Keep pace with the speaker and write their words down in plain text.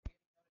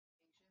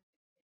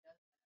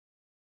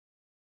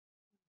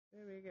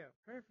There we go.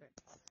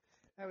 Perfect.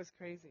 That was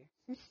crazy.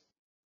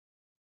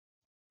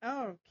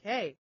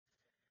 Okay.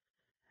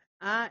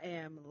 I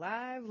am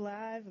live,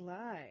 live,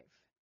 live.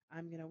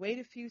 I'm going to wait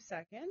a few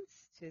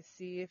seconds to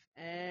see if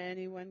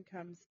anyone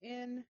comes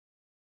in.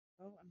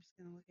 Oh, I'm just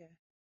going to look at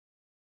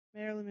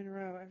Marilyn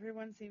Monroe.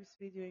 Everyone seems to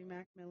be doing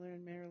Mac Miller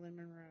and Marilyn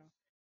Monroe.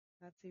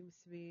 That seems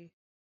to be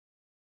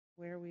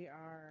where we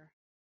are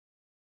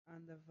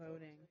on the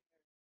voting.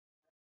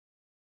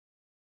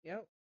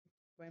 Yep.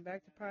 Going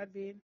back to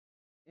Podbean.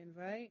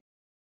 Invite.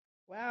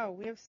 Wow,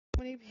 we have so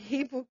many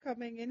people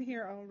coming in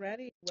here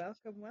already.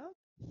 Welcome,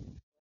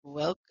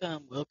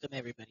 welcome. Welcome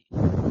everybody.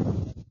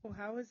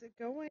 How is it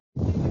going?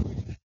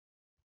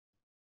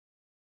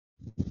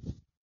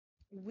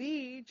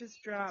 We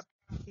just dropped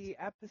the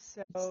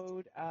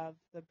episode of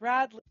the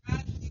Bradley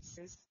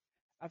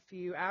a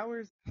few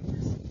hours.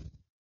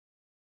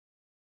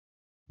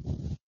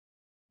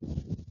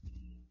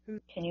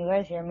 Can you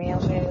guys hear me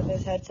okay with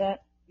this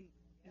headset?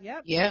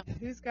 Yep. Yeah.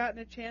 Who's gotten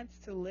a chance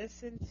to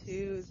listen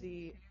to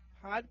the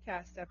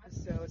podcast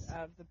episode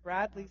of the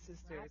Bradley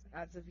sisters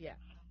as of yet?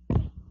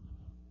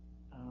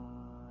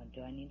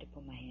 Do I need to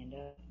put my hand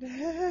up?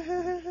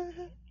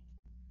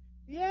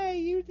 Yay,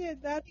 you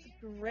did. That's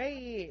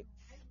great.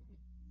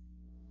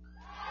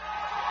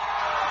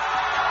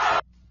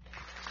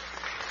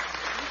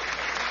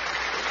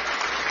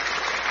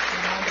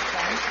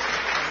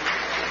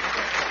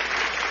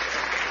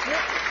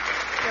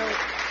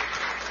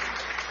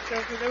 So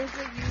for those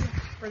of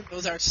you,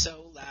 those are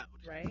so loud,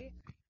 right?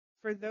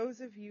 For those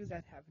of you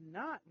that have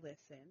not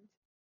listened,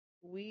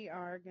 we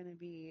are going to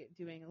be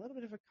doing a little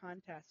bit of a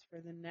contest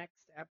for the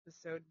next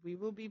episode. We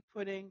will be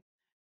putting,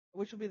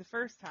 which will be the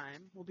first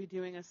time, we'll be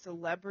doing a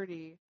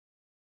celebrity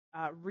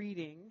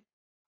reading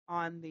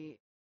on the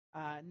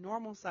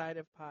normal side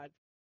of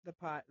the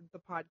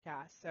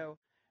podcast. So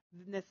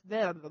this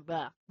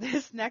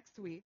next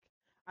week,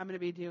 I'm going to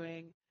be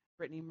doing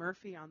Brittany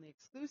Murphy on the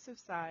exclusive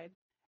side,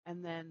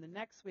 and then the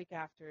next week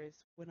after is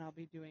when I'll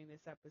be doing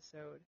this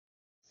episode.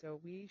 So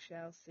we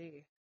shall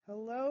see.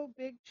 Hello,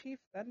 Big Chief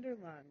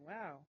Thunderlung.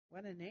 Wow,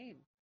 what a name.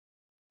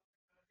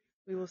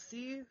 We will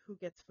see who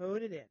gets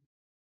voted in.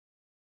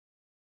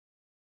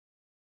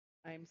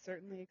 I am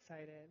certainly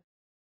excited.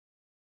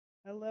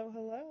 Hello,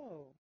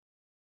 hello.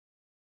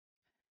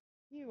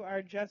 You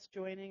are just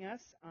joining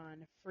us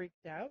on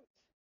Freaked Out.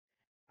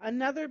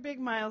 Another big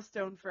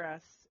milestone for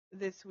us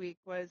this week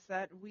was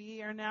that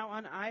we are now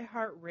on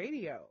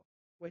iHeartRadio,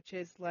 which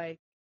is like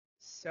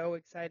so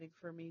exciting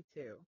for me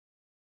too.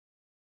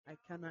 I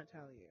cannot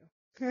tell you.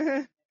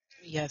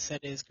 Yes,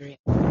 that is great.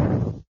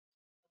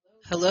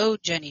 Hello,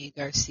 Jenny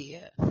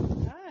Garcia.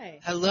 Hi.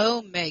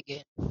 Hello,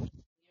 Megan.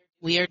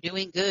 We are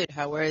doing good.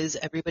 How is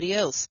everybody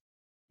else?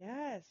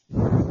 Yes.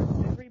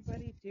 How's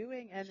everybody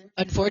doing? And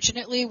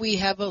unfortunately, we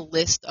have a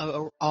list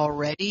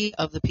already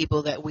of the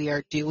people that we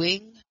are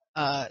doing.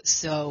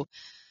 So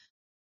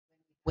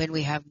when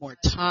we have more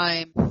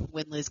time,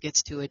 when Liz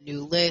gets to a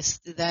new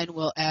list, then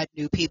we'll add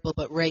new people.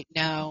 But right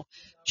now,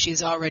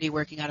 she's already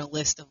working on a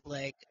list of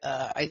like,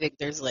 I think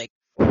there's like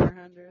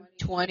 400.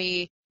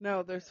 20.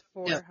 No, there's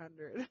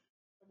 400. No.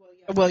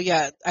 Well,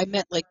 yeah, I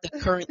meant like the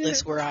current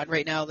list we're on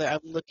right now. That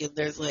I'm looking,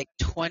 there's like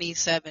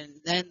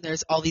 27. Then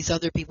there's all these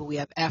other people we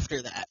have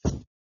after that.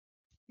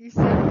 You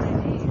said my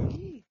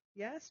name.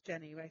 Yes,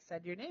 Jenny, I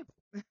said your name.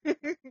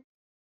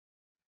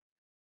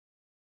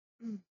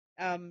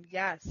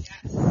 Yes.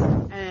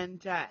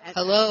 And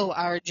hello,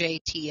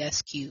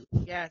 RJTSQ.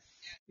 Yes,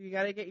 you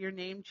got to get your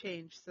name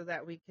changed so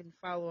that we can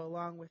follow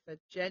along with a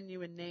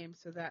genuine name,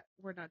 so that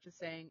we're not just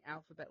saying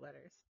alphabet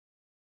letters.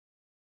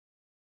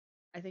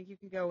 I think you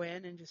can go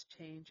in and just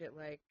change it,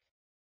 like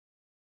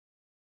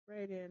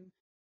right in.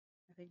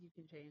 I think you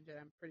can change it.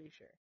 I'm pretty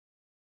sure.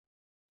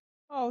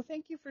 Oh,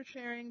 thank you for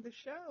sharing the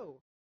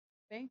show.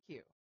 Thank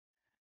you.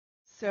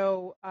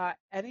 So,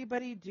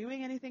 anybody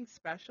doing anything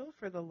special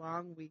for the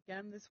long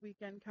weekend this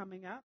weekend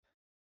coming up?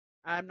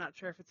 I'm not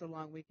sure if it's a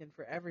long weekend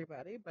for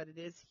everybody, but it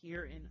is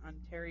here in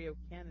Ontario,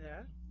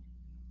 Canada.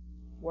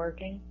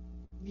 Working.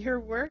 You're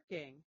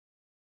working.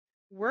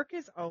 Work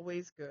is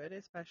always good,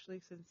 especially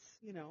since,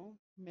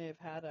 may have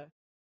had a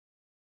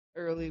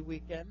early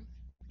weekend.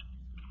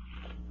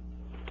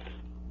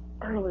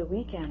 Early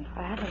weekend.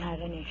 I haven't had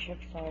any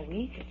shifts all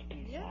week. It's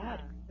been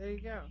sad. There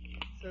you go.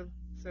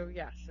 So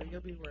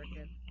you'll be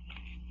working.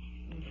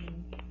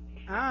 Mm-hmm.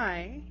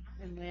 I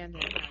and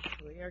Landon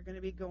actually are going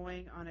to be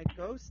going on a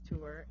ghost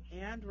tour,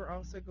 and we're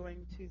also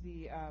going to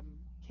the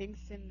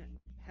Kingston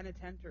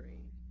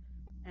Penitentiary,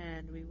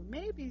 and we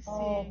may be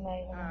seeing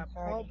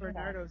Paul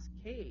Bernardo's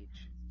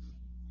cage.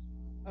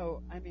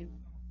 Oh, I mean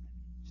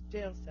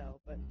jail cell,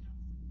 but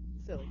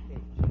still a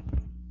cage.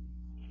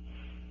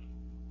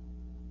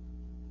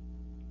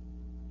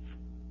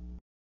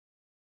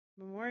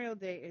 Memorial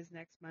Day is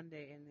next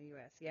Monday in the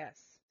U.S. Yes,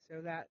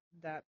 so that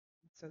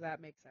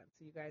makes sense.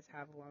 So you guys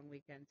have a long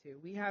weekend too.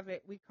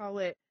 We call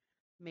it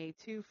May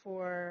 2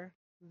 for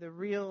the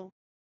real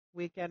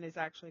weekend is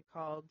actually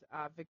called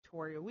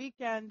Victoria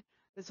Weekend.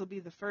 This will be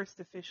the first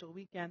official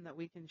weekend that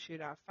we can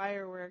shoot off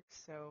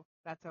fireworks, so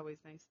that's always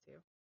nice too.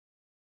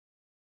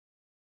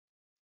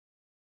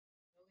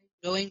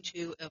 going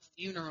to a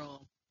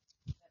funeral.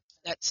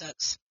 That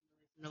sucks.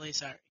 I'm really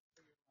sorry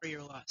for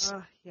your loss.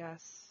 Oh,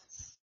 yes.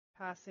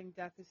 Passing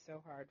death is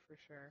so hard for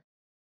sure.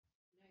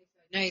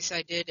 Nice.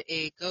 I did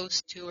a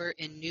ghost tour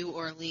in New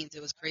Orleans.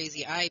 It was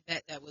crazy. I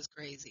bet that was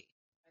crazy.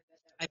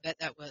 I bet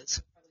that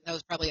was. That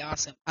was probably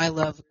awesome. I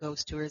love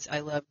ghost tours.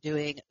 I love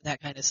doing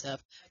that kind of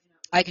stuff.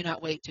 I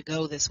cannot wait to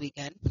go this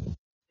weekend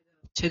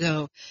to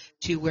go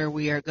to where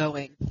we are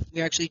going.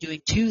 We're actually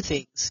doing two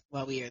things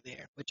while we are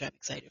there, which I'm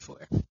excited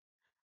for.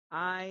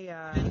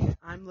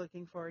 I'm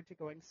looking forward to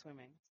going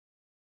swimming.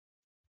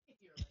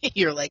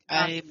 You're like,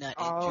 That's I'm not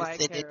all I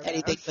interested in care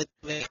anything about. but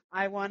swimming.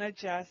 I want to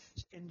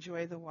just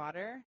enjoy the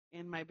water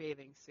in my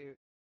bathing suit,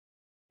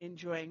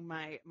 enjoying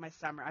my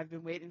summer. I've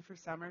been waiting for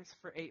summers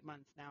for 8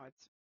 months now.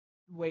 It's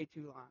way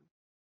too long.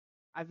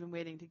 I've been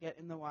waiting to get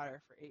in the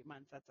water for 8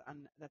 months. That's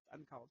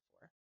uncalled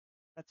for.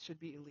 That should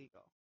be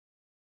illegal.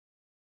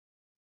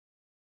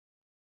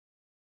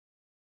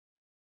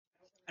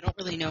 I don't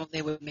really know if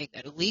they would make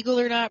that illegal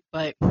or not,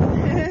 but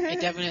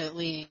it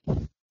definitely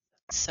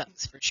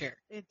sucks for sure.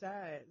 It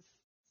does.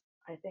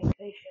 I think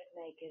they should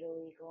make it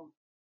illegal.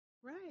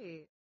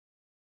 Right.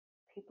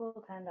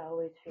 People tend to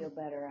always feel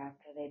better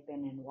after they've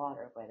been in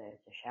water, whether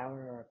it's a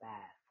shower or a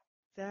bath.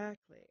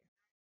 Exactly.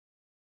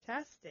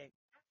 Testing.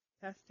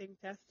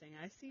 Testing.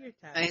 I see your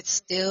test. It's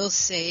still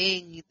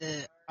saying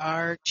the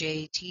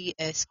RJTSQDZD.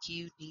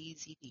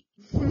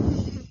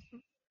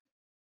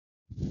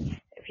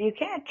 If you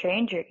can't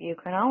change it, you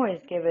can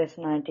always give us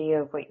an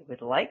idea of what you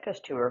would like us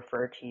to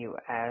refer to you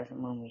as,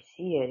 and when we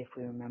see it, if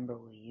we remember,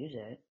 we'll use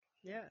it.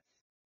 Yes.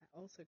 That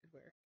also could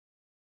work.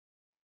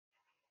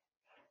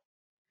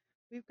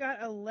 We've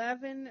got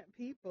 11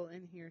 people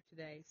in here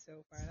today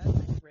so far.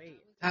 That's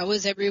great. How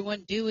is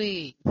everyone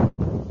doing?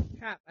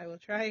 Crap, I will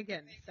try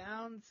again.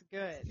 Sounds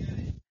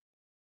good.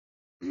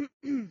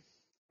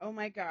 Oh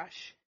my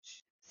gosh.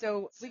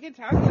 So we can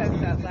talk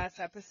about that last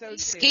episode too.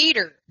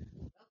 Skater.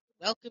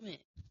 Welcome in.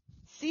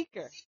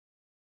 Seeker.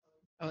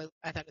 Oh,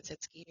 I thought it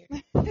said Skater.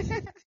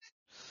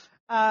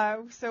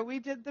 So we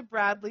did the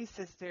Bradley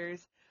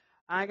sisters.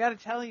 I got to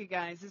tell you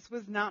guys, this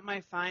was not my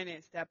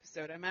finest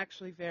episode. I'm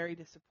actually very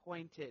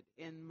disappointed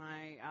in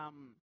my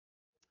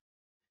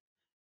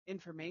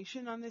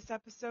information on this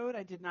episode.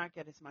 I did not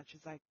get as much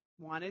as I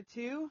wanted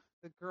to.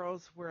 The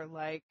girls were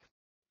like,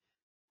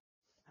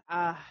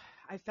 I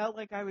felt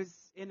like I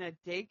was in a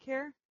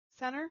daycare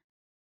center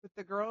with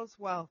the girls.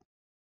 Well,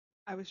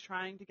 I was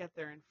trying to get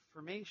their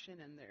information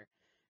and their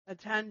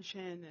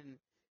attention, and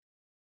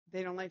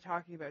they don't like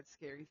talking about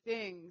scary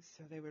things,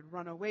 so they would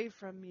run away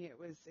from me. It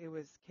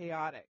was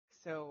chaotic.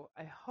 So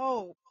I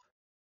hope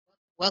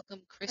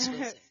Welcome, Chris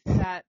Wilson.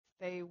 that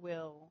they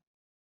will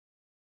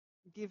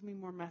give me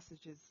more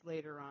messages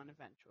later on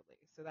eventually.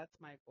 So that's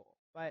my goal.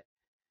 But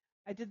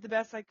I did the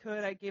best I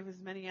could. I gave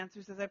as many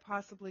answers as I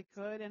possibly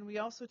could. And we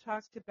also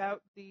talked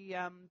about the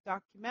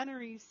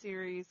documentary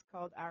series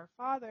called Our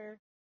Father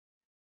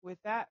with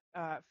that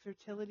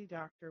fertility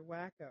doctor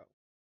wacko.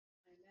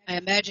 I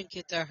imagine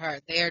kids are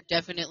hard. They are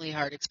definitely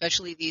hard,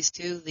 especially these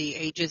two, the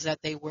ages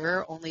that they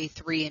were, only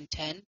 3 and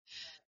 10.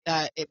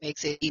 That it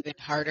makes it even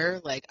harder.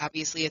 Like,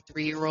 obviously, a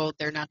 3-year-old,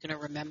 they're not going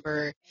to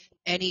remember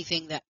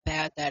anything that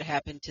bad that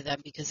happened to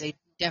them because they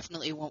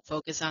definitely won't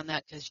focus on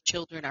that because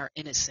children are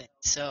innocent.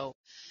 So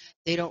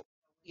they don't,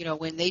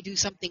 when they do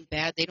something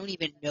bad, they don't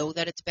even know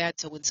that it's bad.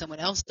 So when someone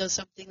else does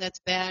something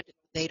that's bad,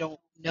 they don't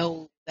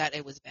know that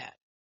it was bad.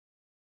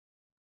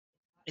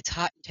 It's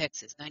hot in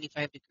Texas,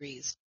 95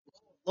 degrees.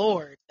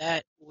 Lord,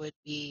 that would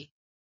be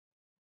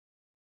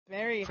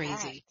Very crazy.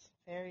 Hot.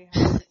 Very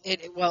hot.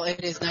 Well,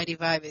 it is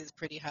 95. It's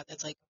pretty hot.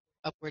 That's like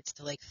upwards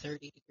to like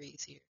 30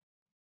 degrees here.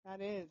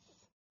 That is.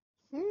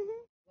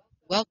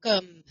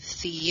 Welcome,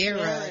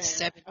 Sierra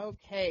 7.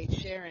 Okay,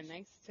 Sharon.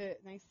 Nice to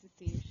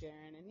see you,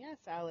 Sharon. And yes,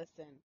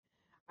 Allison.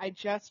 I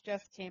just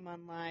came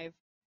on live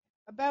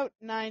about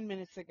 9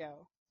 minutes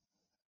ago.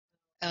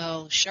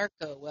 El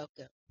Sharko,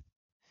 welcome.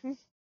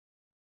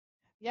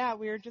 Yeah,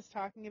 we were just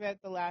talking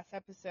about the last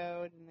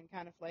episode and then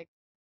kind of like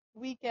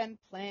weekend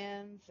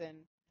plans and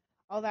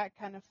all that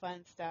kind of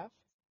fun stuff.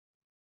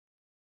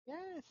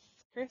 Yes,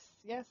 Chris.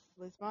 Yes,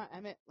 Lizmont,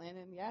 Emmett,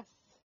 Landon. Yes.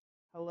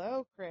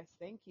 Hello, Chris.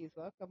 Thank you.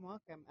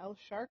 Welcome. El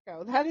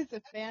Sharko. That is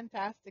a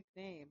fantastic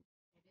name.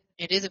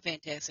 It is a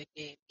fantastic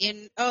name.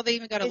 They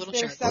even got a little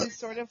shark. Is there some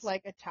sort of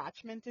like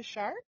attachment to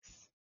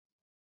sharks?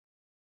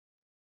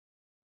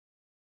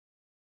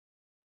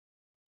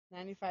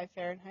 95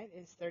 Fahrenheit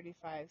is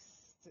 35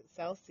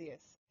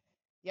 Celsius.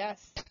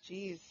 Yes,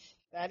 geez,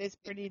 that is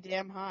pretty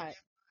damn hot.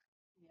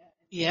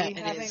 Yeah, we it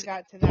haven't is.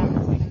 got to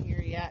that point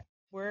here yet.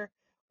 We're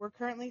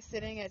currently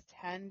sitting at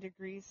 10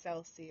 degrees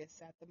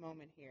Celsius at the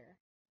moment here.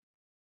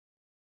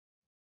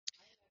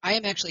 I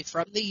am actually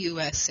from the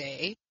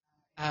USA,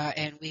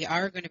 and we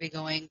are going to be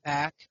going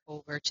back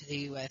over to the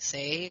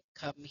USA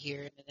come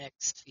here in the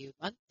next few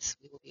months.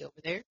 We will be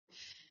over there.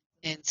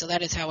 And so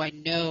that is how I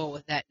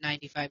know that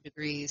 95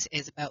 degrees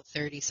is about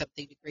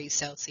 30-something degrees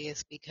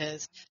Celsius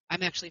because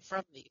I'm actually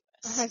from the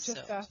U.S. I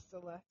just asked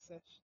Alexa.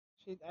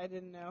 I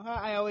didn't know.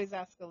 I always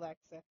ask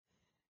Alexa.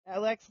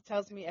 Alexa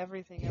tells me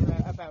everything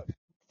about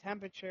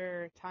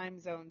temperature, time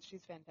zones.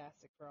 She's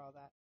fantastic for all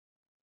that.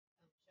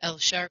 El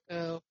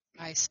Sharko,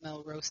 I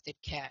smell roasted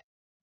cat.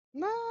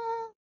 No.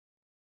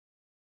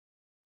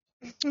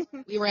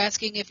 We were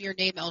asking if your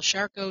name El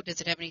Sharko, does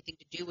it have anything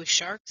to do with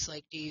sharks?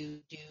 Like, do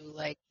you do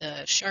like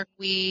the Shark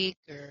Week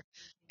or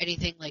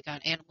anything like on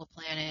Animal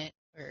Planet,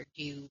 or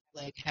do you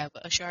like have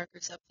a shark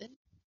or something?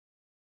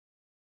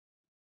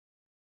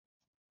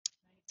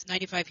 It's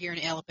 95 here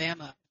in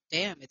Alabama.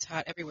 Damn, it's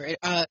hot everywhere.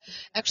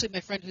 Actually, my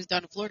friend who's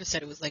down in Florida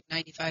said it was like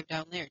 95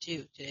 down there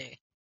too today.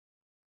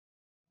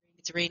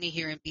 It's rainy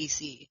here in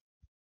BC.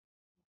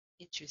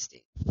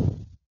 Interesting.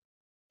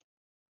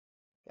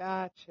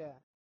 Gotcha.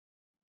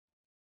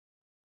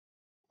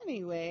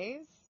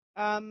 Anyways,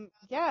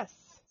 yes,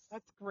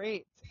 that's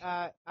great.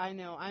 I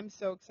know I'm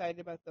so excited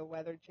about the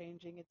weather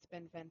changing. It's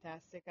been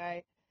fantastic.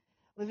 I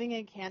living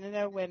in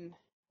Canada when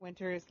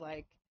winter is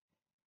like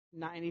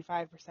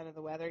 95% of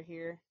the weather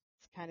here.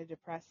 It's kind of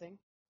depressing.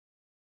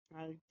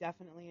 I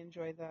definitely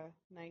enjoy the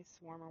nice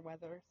warmer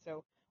weather,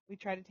 so we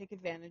try to take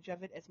advantage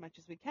of it as much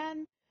as we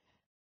can.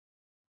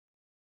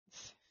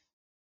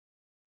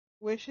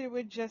 Wish it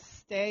would just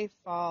stay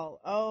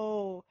fall.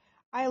 Oh,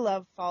 I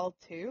love fall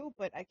too,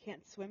 but I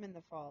can't swim in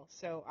the fall,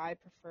 so I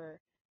prefer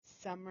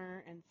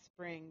summer and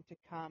spring to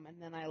come, and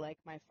then I like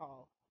my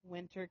fall.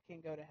 Winter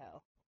can go to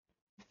hell.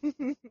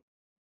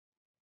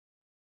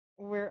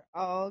 We're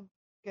all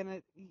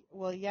gonna,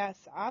 well, yes,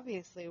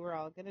 obviously we're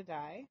all gonna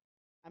die.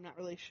 I'm not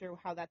really sure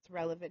how that's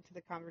relevant to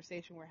the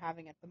conversation we're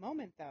having at the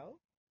moment, though.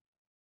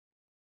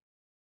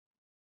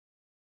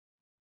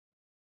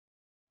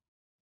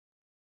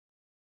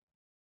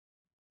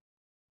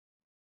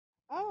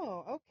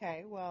 Oh,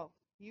 okay. Well,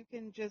 you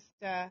can just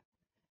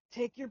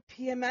take your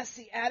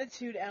PMSy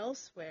attitude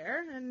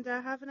elsewhere and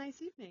have a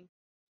nice evening.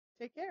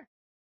 Take care.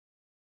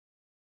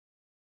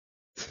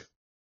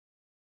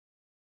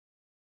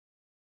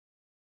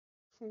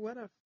 What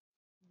a.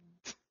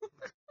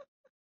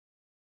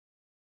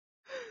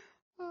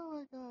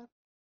 Oh my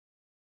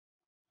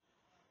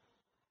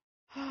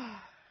god.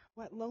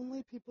 What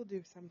lonely people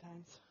do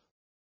sometimes.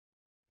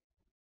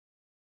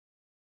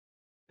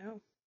 Oh,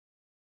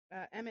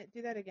 Emmett,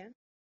 do that again.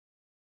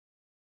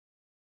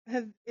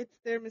 It's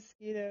their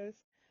mosquitoes.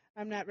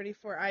 I'm not ready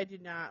for. I do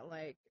not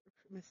like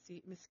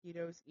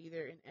mosquitoes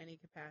either in any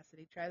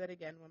capacity. Try that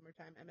again one more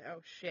time, Emmett.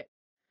 Oh shit,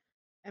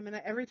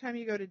 Emmett. Every time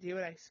you go to do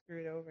it, I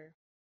screw it over.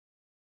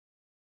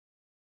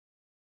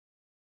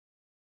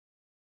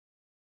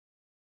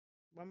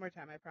 One more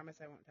time. I promise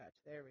I won't touch.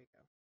 There we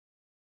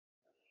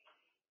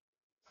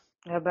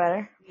go. No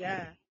better?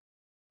 Yeah.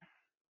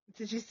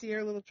 Did you see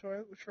our little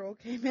troll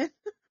came in?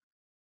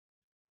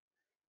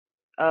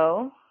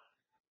 Oh?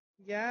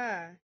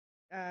 Yeah.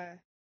 Uh,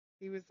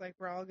 he was like,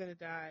 "We're all gonna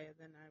die," and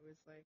then I was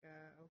like,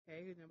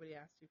 "Okay." Nobody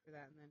asked you for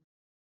that, and then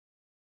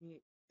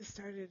he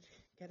started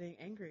getting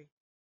angry.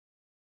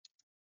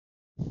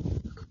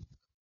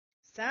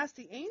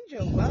 Sassy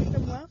Angel,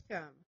 welcome,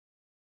 welcome.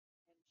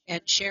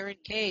 And Sharon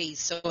K,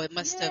 so it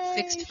must have Yay,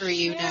 fixed for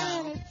you Sharon,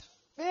 now. it's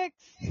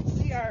fixed.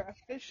 We are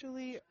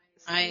officially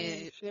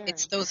seeing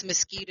It's Sharon. those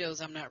mosquitoes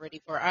I'm not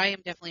ready for. I am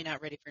definitely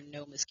not ready for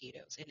no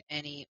mosquitoes in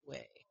any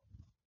way.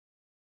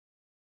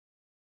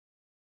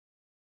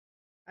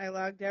 I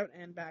logged out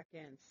and back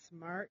in.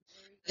 Smart.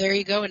 There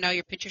you go, and now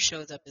your picture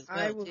shows up as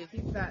I well will too.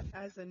 keep that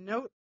as a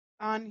note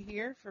on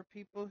here for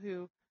people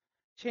who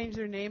change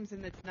their names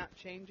and it's not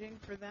changing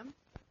for them.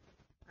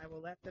 I will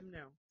let them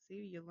know.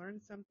 See, you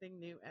learn something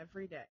new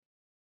every day.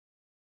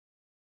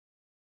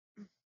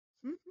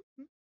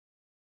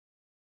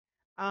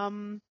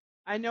 um,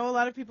 I know a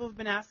lot of people have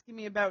been asking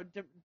me about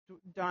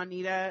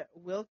Donita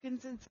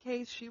Wilkinson's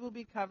case. She will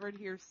be covered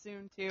here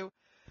soon too.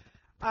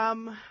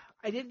 Um,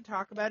 I didn't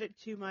talk about it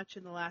too much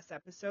in the last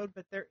episode,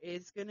 but there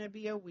is going to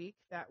be a week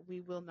that we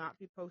will not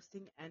be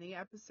posting any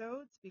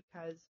episodes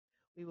because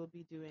we will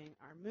be doing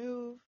our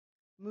move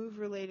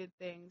related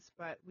things,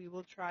 but we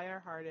will try our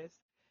hardest.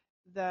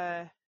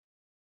 The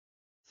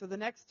So the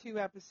next two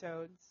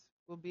episodes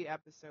will be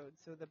episodes.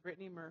 So the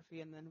Brittany Murphy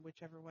and then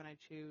whichever one I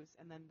choose.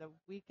 And then the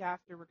week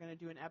after, we're going to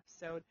do an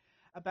episode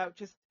about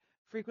just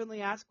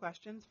frequently asked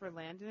questions for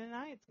Landon and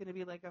I. It's going to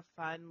be like a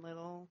fun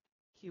little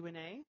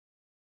Q&A.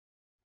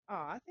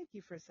 Aw, thank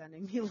you for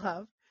sending me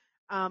love.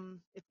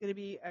 It's going to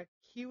be a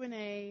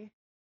Q&A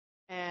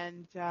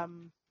and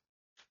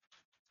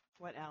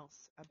what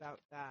else about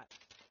that?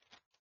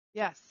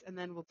 Yes, and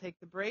then we'll take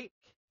the break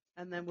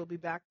and then we'll be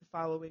back the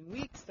following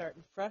week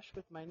starting fresh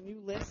with my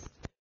new list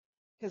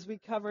because we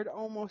covered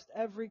almost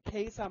every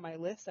case on my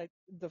list.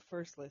 The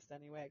first list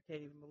anyway. I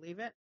can't even believe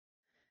it.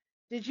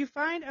 Did you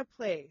find a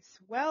place?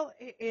 Well,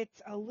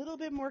 it's a little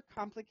bit more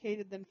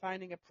complicated than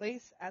finding a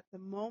place at the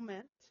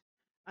moment.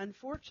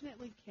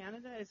 Unfortunately,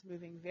 Canada is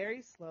moving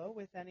very slow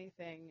with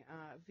anything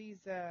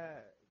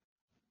visa,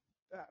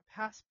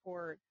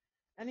 passport,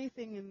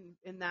 anything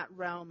in that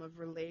realm of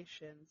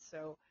relations.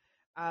 So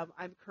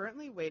I'm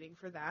currently waiting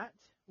for that.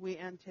 We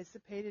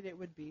anticipated it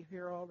would be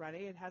here already.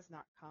 It has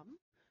not come.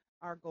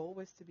 Our goal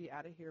was to be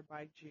out of here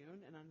by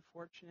June, and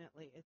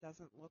unfortunately, it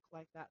doesn't look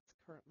like that's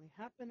currently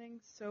happening.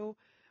 So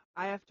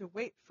I have to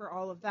wait for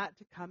all of that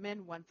to come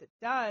in. Once it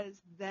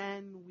does,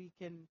 then we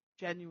can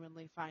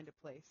genuinely find a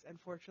place.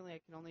 Unfortunately,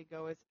 I can only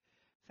go as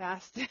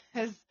fast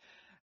as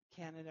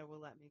Canada will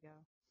let me go.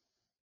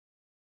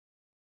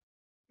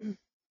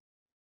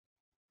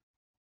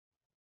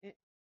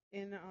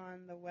 In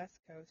on the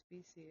West Coast,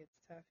 BC, it's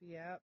tough.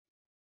 Yep.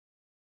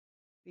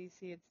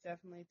 BC, it's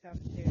definitely tough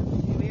too.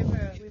 We have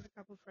a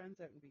couple friends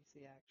out in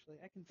BC actually.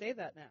 I can say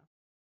that now.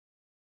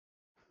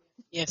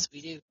 Yes,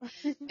 we do.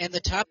 And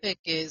the topic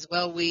is,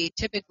 well, we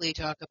typically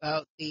talk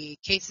about the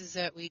cases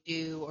that we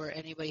do, or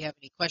anybody have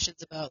any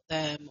questions about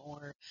them,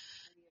 or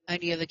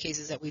any of the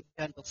cases that we've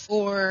done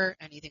before,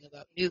 anything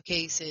about new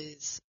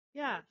cases,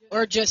 Yeah,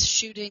 or just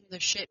shooting the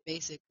shit,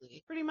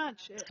 basically. pretty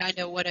much. It's kind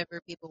of whatever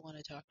people want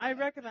to talk I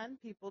about.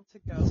 recommend people to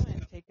go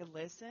and take a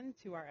listen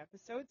to our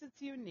episodes.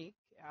 It's unique.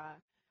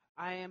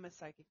 I am a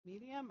psychic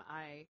medium.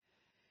 I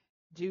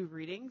do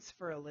readings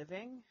for a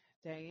living,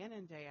 day in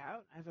and day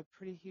out. I have a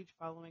pretty huge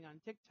following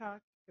on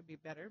TikTok. Could be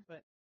better,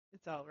 but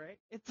it's all right.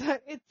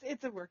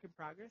 It's a work in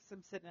progress.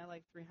 I'm sitting at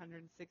like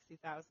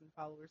 360,000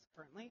 followers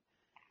currently,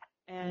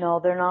 and No,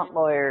 they're not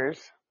lawyers.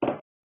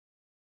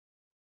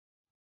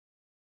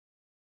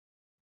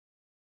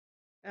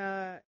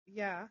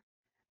 yeah,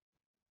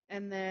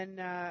 and then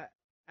a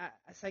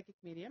psychic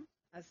medium,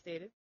 as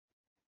stated,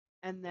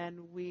 and then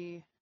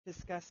we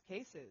discuss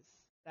cases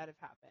that have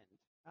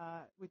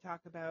happened. We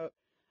talk about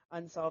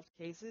unsolved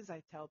cases.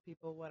 I tell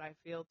people what I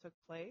feel took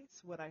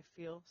place, what I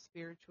feel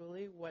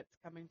spiritually, what's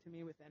coming to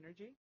me with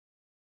energy,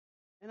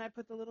 and I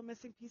put the little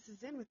missing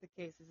pieces in with the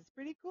cases. It's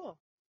pretty cool.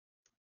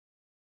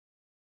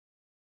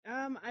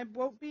 I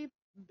won't be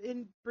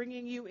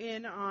bringing you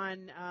in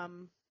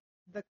on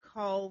the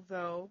call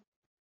though,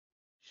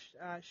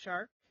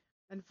 Shark.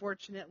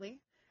 Unfortunately,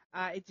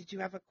 did you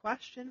have a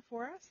question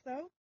for us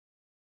though?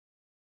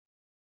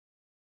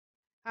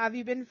 Have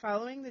you been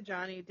following the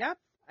Johnny Depp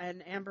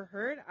and Amber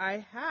Heard?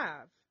 I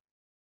have.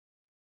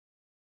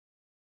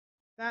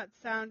 That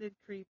sounded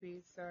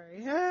creepy.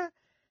 Sorry.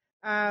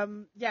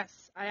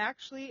 Yes, I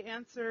actually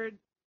answered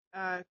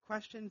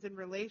questions in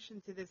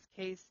relation to this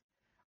case.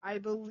 I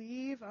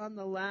believe on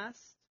the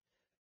last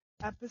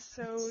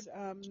episode,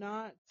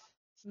 not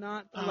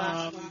the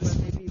last one, but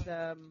maybe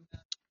the.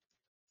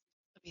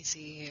 Let me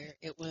see here.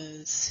 It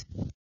was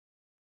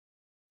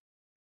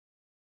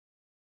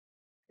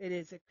It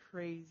is a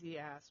crazy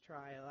ass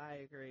trial. I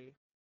agree.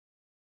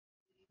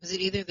 it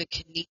either the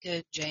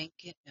Kanika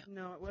Jenkins?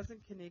 No, it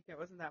wasn't Kanika. It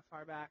wasn't that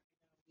far back.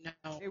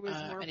 No, It was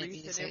more I didn't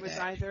mean to recent. say It was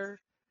that. either.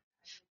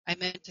 I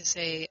meant to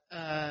say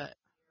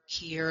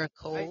Kiera It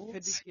could be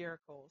Coles. Kiera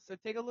Coles. So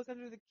take a look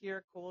under the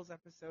Kiera Coles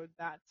episode.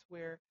 That's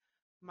where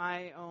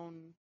my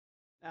own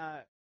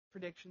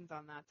predictions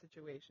on that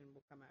situation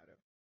will come out of.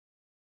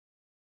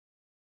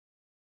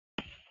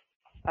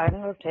 I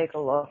can go take a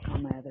look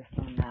on my other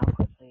phone now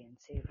quickly and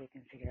see if we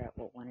can figure out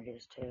what one it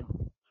is too.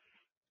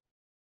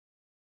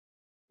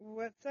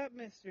 What's up,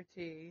 Mr.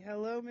 T?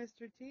 Hello,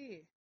 Mr.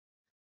 T.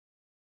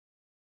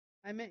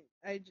 I meant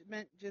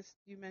just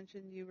you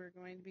mentioned you were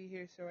going to be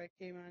here, so I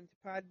came on to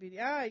Podbean.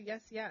 Ah,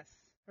 yes, yes,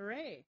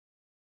 hooray!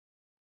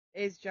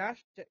 Is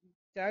Josh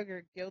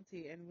Duggar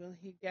guilty, and will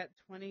he get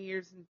 20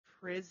 years in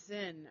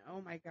prison?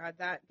 Oh my God,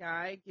 that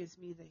guy gives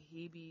me the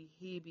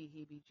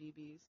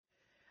heebie-jeebies.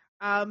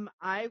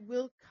 I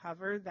will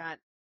cover that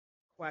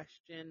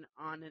question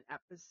on an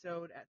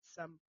episode at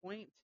some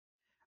point.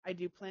 I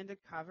do plan to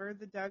cover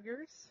the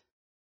Duggars.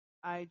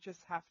 I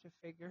just have to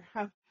figure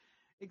out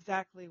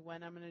exactly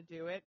when I'm going to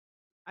do it.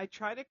 I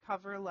try to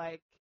cover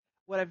like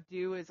what I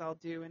do is I'll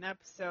do an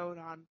episode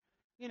on,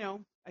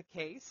 a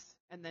case,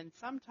 and then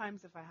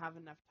sometimes if I have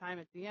enough time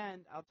at the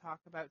end, I'll talk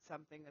about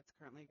something that's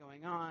currently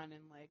going on in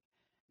like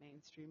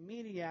mainstream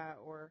media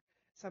or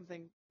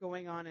something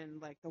going on in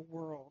like the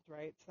world,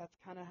 right? So that's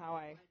kind of how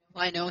I.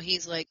 Well, I know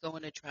he's like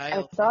going to I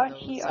trial for thought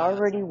he those.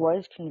 already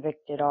was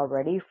convicted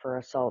already for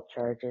assault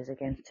charges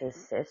against his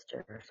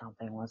sister or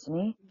something,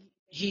 wasn't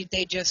he?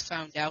 They just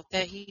found out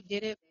that he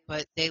did it,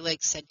 but they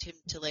like sent him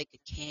to like a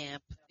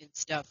camp and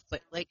stuff.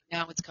 But like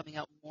now it's coming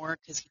out more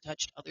because he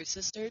touched other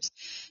sisters,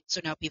 so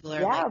now people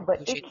are like Yeah, but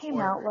pushing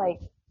forward.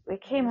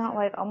 it came out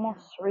like almost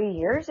 4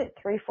 years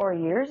ago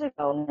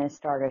when this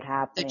started The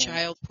happening.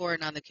 child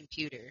porn on the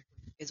computer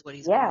is what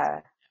he's going through.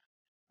 Yeah,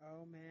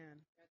 Oh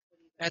man.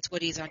 That's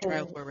what he's on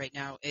trial because for right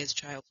now is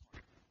child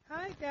porn.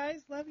 Hi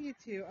guys, love you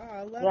too. Oh,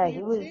 I love yeah,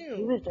 you he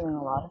too. was doing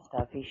a lot of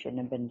stuff he shouldn't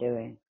have been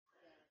doing.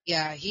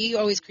 Yeah, he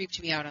always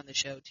creeped me out on the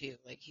show too.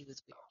 Like he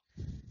was weird.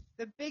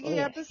 The Oh Biggie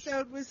yes.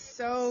 episode was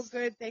so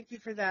good. Thank you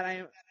for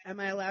that. Am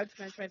I allowed to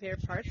mention my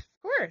favorite parts? Of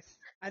course.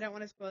 I don't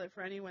want to spoil it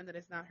for anyone that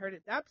has not heard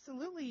it.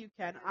 Absolutely, you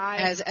can.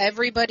 Has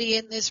everybody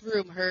in this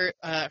room heard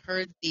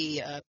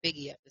the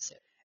Biggie episode?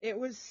 It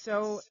was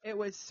so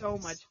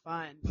much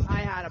fun. I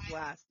had a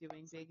blast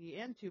doing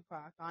Biggie and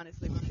Tupac,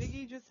 honestly, but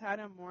Biggie just had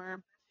a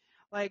more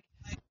like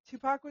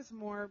Tupac was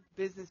more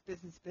business,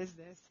 business,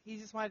 business. He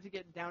just wanted to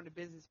get down to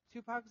business.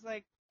 Tupac was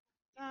like,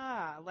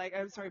 like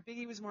I'm sorry,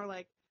 Biggie was more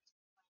like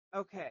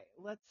okay,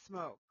 let's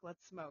smoke,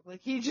 let's smoke.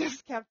 Like he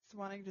just kept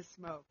wanting to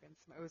smoke, and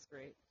it was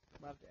great.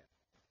 Loved it,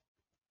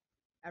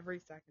 every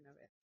second of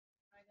it.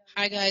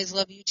 Hi guys,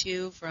 love you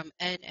too from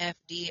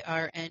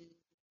NFDRN.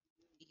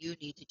 You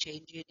need to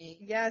change your name.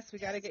 Yes, we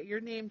got to get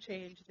your name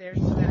changed there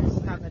so that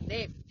you have a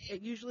name.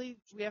 It usually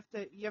you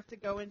have to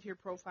go into your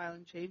profile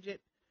and change it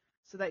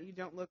so that you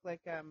don't look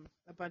like a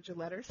bunch of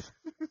letters.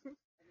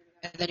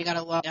 And then you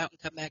gotta log out and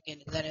come back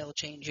in, and then it'll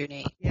change your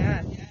name.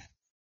 Yes.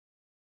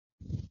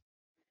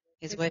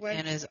 His His wife wife.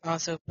 Anna is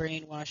also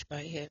brainwashed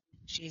by him.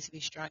 She needs to be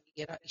strong to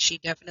get out. She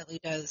definitely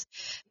does.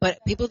 But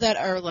people that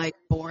are like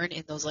born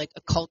in those like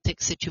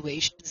occultic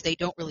situations, they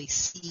don't really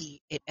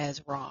see it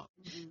as wrong.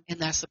 Mm-mm. And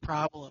that's the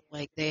problem.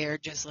 Like they're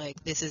just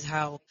like, this is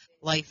how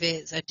life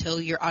is until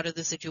you're out of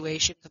the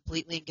situation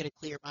completely and get a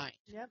clear mind.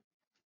 Yep.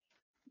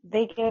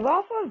 They gave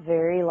off a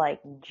very like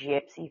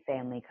gypsy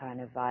family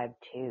kind of vibe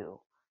too.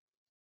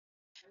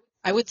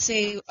 I would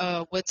say,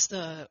 what's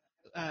the,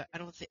 I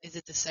don't think, is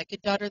it the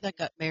second daughter that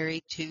got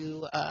married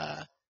to,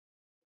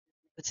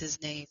 what's his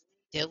name?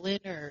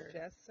 Dylan or,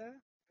 Jessa.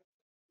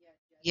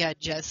 yeah,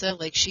 Jessa?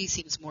 Like she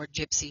seems more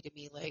gypsy to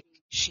me. Like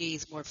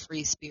she's more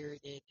free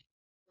spirited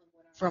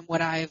from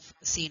what I've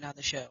seen on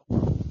the show.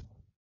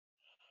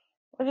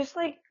 Well, just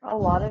like a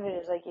lot of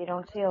it is like you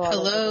don't see a lot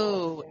of the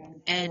Hello,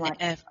 children too much.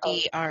 Oh,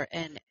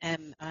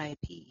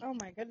 NFDRNMIP. Oh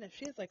my goodness,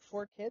 she has like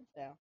 4 kids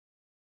now.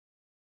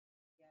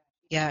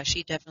 Yeah,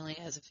 she definitely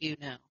has a few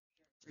now,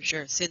 for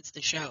sure, since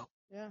the show.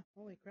 Yeah.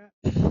 Holy crap.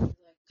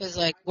 Because,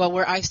 like, well,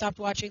 where I stopped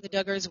watching the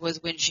Duggars was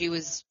when she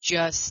was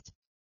just,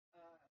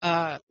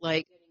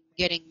 like,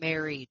 getting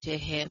married to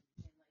him.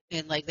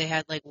 And, like, they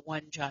had, like,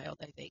 one child,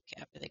 I think,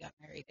 after they got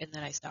married. And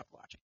then I stopped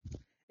watching.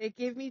 It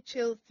gave me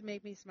chills to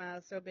make me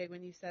smile so big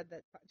when you said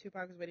that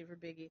Tupac was waiting for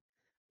Biggie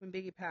when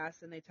Biggie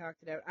passed and they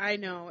talked it out. I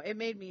know it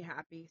made me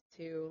happy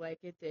too, like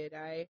it did.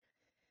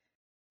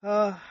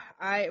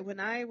 When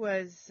I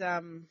was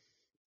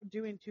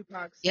doing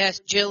Tupac's Yes,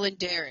 Jill and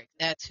Derek.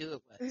 That's who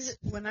it was.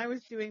 when I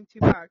was doing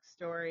Tupac's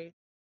story,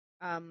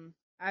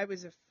 I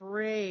was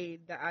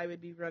afraid that I would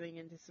be running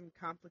into some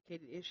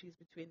complicated issues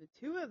between the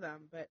two of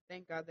them, but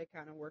thank God they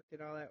kind of worked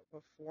it all out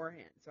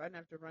beforehand, so I didn't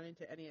have to run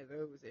into any of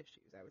those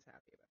issues. I was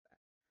happy about that.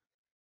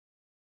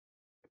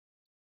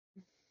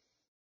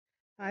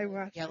 I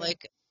watched Yeah,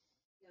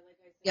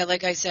 them.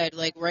 like I said,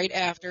 like, right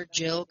after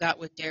Jill got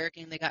with Derek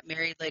and they got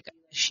married, like,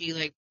 she,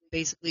 like,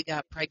 basically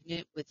got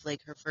pregnant with,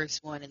 like, her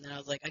first one. And then I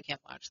was like, I can't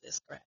watch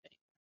this crap anymore.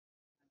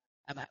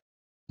 I'm out.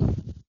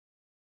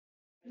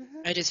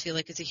 I just feel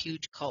like it's a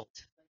huge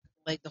cult.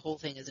 Like the whole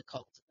thing is a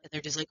cult, and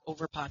they're just like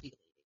overpopulated.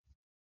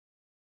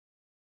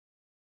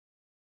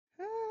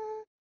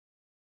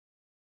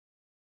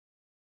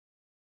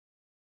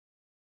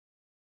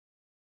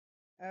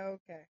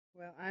 Okay,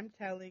 well, I'm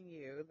telling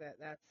you that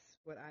that's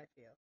what I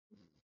feel.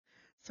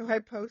 So I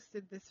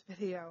posted this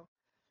video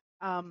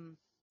um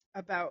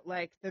about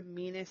like the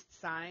meanest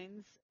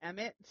signs.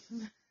 Emmett,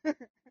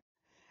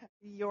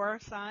 your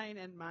sign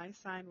and my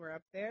sign were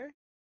up there.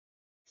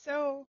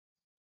 So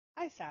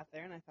I sat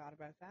there and I thought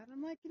about that. And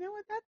I'm like, you know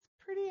what? That's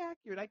pretty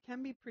accurate. I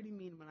can be pretty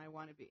mean when I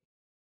want to be.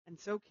 And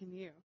so can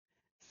you.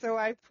 So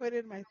I put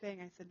in my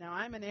thing. I said, now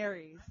I'm an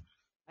Aries.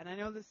 And I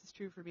know this is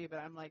true for me, but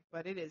I'm like,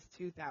 but it is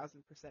 2000%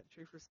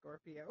 true for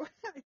Scorpio.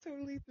 I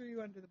totally threw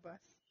you under the bus.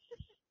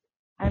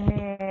 I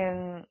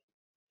mean,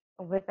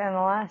 within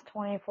the last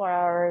 24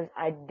 hours,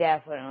 I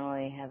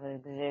definitely have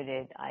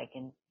exuded I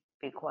can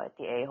be quite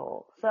the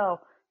a-hole. So,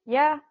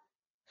 yeah,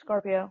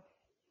 Scorpio.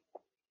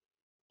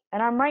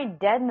 And I'm right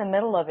dead in the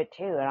middle of it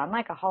too. And I'm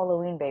like a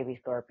Halloween baby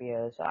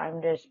Scorpio. So I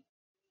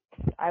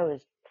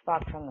was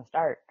fucked from the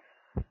start.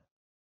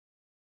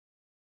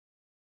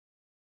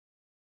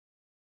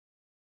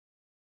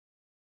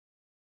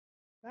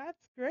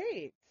 That's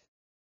great.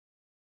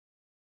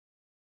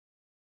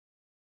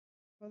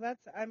 Well,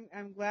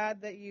 I'm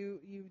glad that you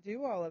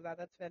do all of that.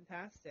 That's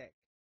fantastic.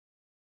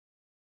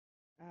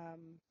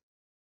 Um,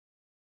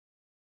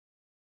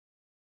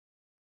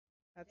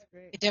 that's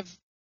great. It def-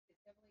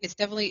 it's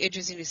definitely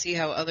interesting to see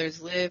how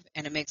others live,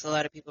 and it makes a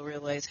lot of people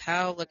realize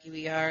how lucky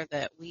we are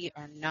that we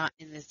are not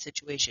in this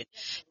situation.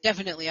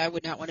 Definitely, I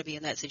would not want to be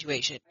in that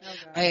situation. Oh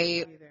God, I me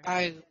either.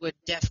 I would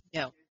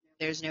no.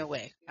 There's no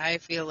way. I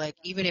feel like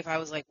even if I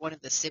was like one of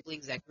the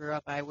siblings that grew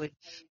up, I would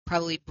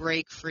probably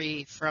break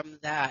free from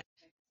that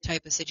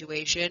type of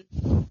situation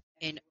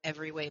in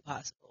every way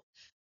possible.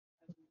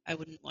 I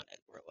wouldn't want to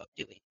grow up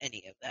doing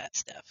any of that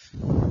stuff.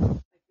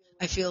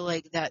 I feel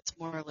like that's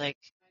more like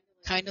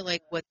kind of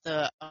like what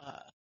the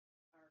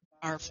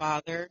Our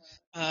Father.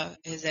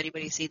 Has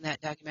anybody seen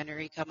that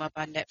documentary come up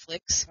on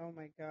Netflix? Oh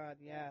my God,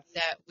 yes.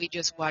 That we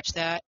just watched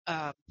that.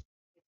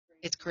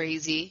 It's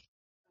crazy.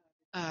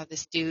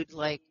 This dude,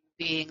 like,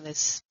 being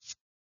this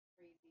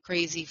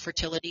crazy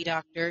fertility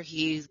doctor,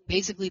 he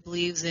basically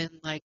believes in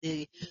like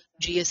the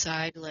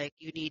geocide, like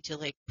you need to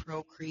like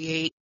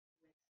procreate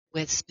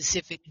with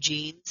specific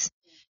genes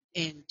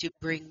and to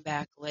bring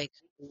back like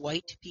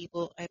white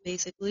people,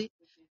 basically,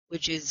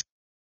 which is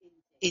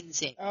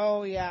insane.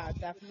 Oh yeah,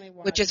 definitely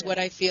watch Which is it. what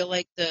I feel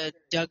like the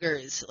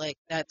Duggars, like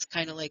that's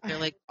kind of like, they're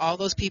like, all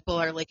those people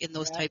are like in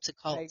those Yep, types of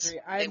I cults.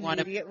 agree. They want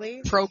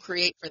to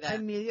procreate for I that.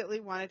 immediately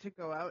wanted to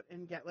go out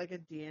and get like a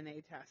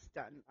DNA test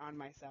done on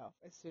myself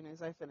as soon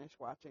as I finished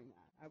watching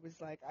that. I was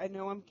like, I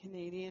know I'm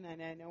Canadian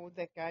and I know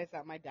that guy's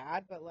not my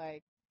dad, but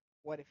like,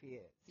 what if he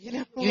is? You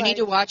know, You need like,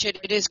 to watch it.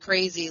 It is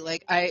crazy.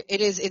 Like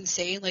it is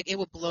insane. Like it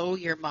will blow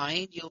your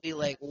mind. You'll be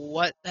like,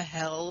 what the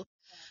hell?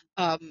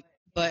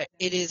 But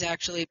it is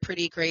actually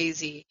pretty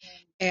crazy.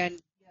 And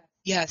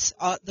yes,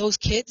 those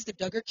kids, the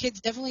Duggar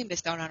kids, definitely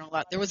missed out on a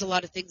lot. There was a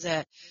lot of things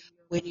that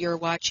when you're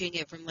watching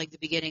it from like the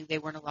beginning, they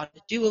weren't allowed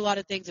to do a lot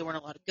of things. They weren't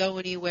allowed to go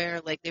anywhere.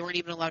 Like they weren't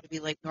even allowed to be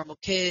like normal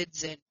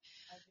kids. And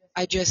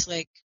I just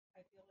like,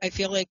 I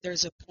feel like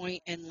there's a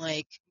point in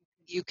like,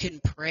 you can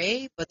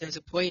pray, but there's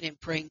a point in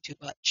praying too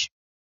much.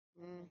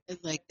 mm. And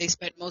like they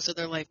spent most of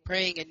their life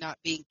praying and not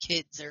being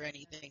kids or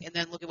anything. And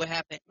then look at what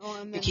happened. Oh,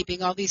 and You're then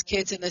keeping all these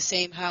kids in the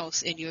same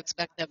house and you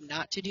expect them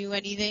not to do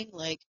anything.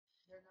 Like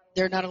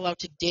they're not allowed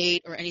to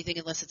date or anything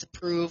unless it's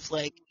approved.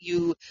 Like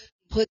you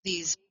put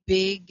these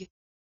big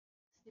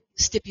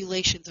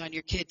stipulations on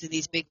your kids and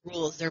these big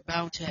rules, they're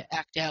bound to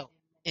act out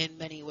in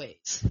many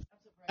ways.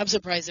 I'm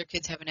surprised their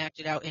kids haven't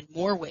acted out in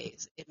more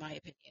ways, in my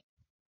opinion.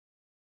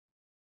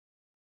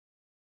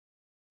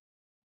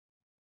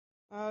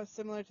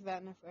 similar to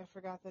that, and I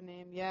forgot the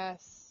name.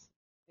 Yes,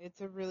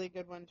 it's a really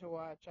good one to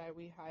watch.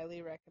 We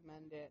highly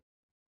recommend it.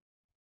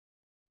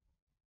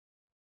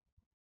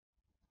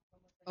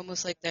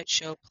 Almost like that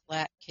show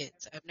Plat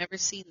Kids. I've never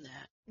seen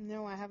that.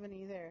 No, I haven't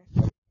either.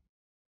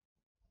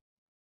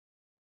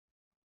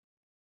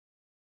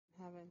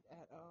 Haven't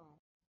at all.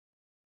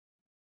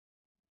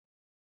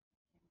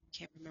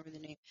 Can't remember the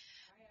name.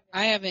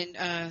 I haven't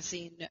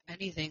seen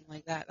anything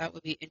like that. That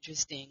would be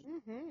interesting.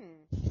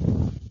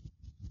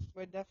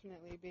 Would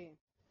definitely be.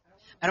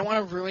 I don't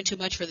want to ruin too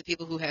much for the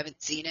people who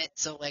haven't seen it,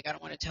 so like I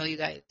don't want to tell you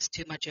guys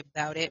too much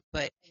about it,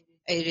 but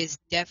it is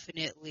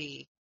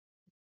definitely,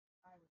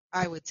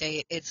 I would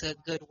say it's a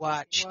good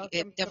watch. Welcome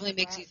It definitely to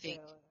makes you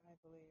think. Platteville, I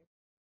believe.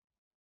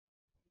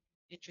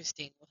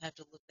 Interesting. We'll have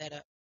to look that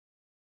up.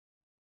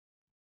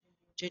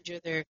 Ginger,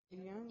 their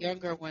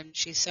younger one,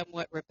 she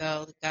somewhat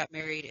rebelled, got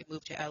married, and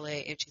moved to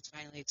LA, and she's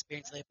finally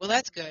experienced life. Well,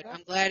 that's good.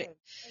 I'm glad.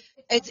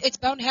 It's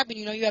bound to happen.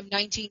 You know, you have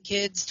 19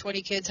 kids,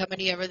 20 kids, how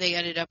many ever they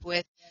ended up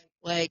with,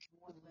 like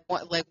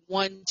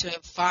 1 to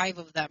 5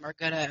 of them are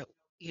gonna,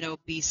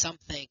 be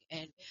something,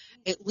 and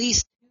at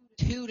least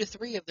 2 to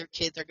 3 of their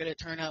kids are gonna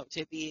turn out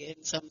to be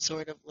in some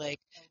sort of like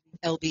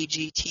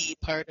LBGT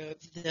part of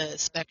the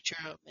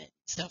spectrum and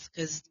stuff.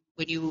 Because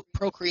when you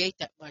procreate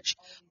that much,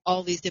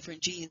 all these different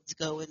genes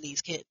go in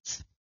these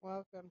kids.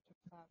 Welcome to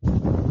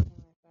Platteville. Something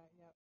like that.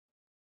 Yep.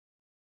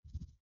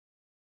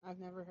 I've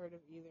never heard of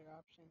either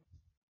option.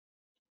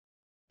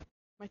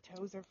 My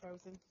toes are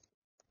frozen.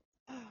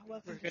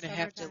 Welcome We're to gonna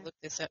have to summertime. look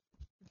this up.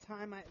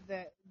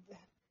 The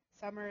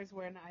summer is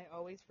when I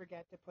always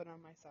forget to put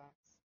on my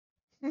socks.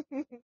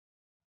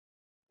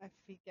 My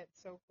feet get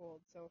so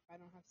cold, so if I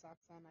don't have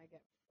socks on, I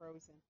get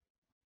frozen,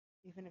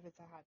 even if it's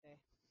a hot day.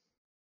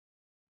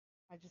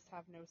 I just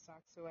have no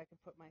socks so I can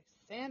put my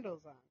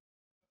sandals on,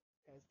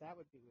 because that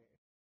would be weird.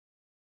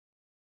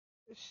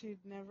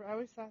 I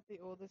always thought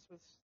the oldest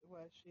was,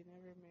 she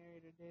never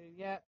married or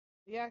dated.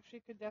 Yeah, she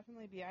could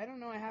definitely be. I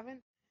don't know, I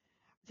haven't,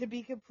 to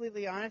be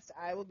completely honest,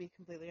 I will be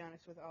completely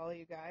honest with all of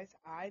you guys.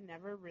 I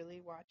never really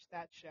watched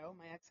that show.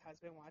 My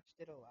ex-husband watched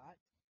it a lot,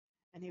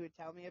 and he would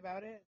tell me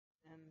about it,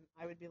 and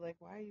I would be like,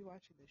 why are you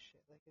watching this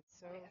shit? Like, it's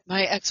so...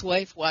 My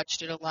ex-wife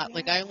watched it a lot. Yeah.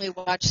 Like I only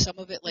watched some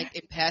of it like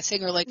in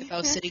passing, or like if I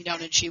was sitting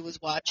down and she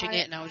was watching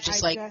it and I was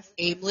just like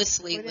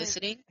aimlessly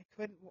listening.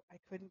 I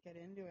couldn't get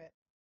into it.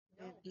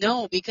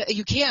 No, because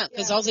you can't,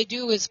 because all they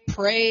do is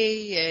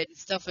pray and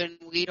stuff, and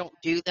we don't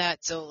do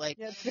that. So, like,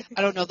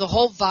 I don't know, the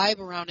whole vibe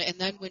around it. And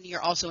then when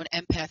you're also an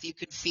empath, you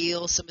can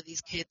feel some of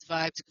these kids'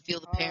 vibes. You can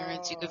feel the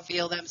parents. You can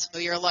feel them. So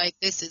you're like,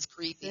 this is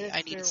creepy.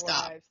 I need to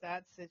stop. Wives,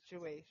 that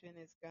situation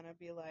is gonna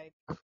be like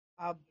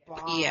a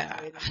bomb. Yeah.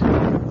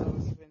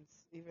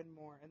 Even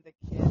more, and the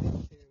kid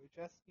too.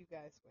 Just you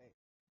guys wait.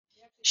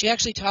 She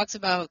actually talks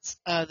about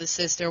the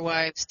sister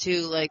wives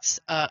too, like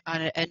on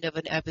an end of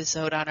an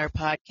episode on our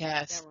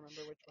podcast. Can't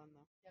remember which one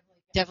though.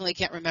 Definitely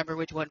can't remember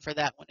which one for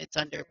that one it's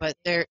under, but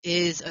there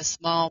is a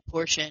small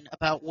portion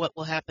about what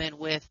will happen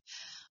with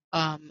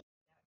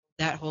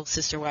that whole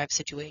sister wife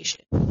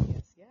situation.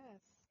 Yes.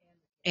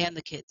 And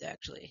the kids,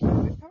 actually.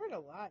 We've covered a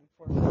lot in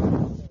 4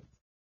 episodes.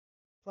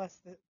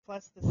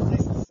 Plus the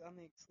 6 on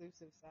the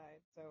exclusive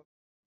side. So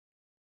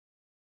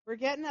we're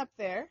getting up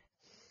there.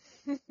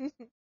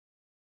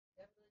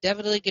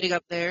 Definitely getting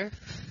up there.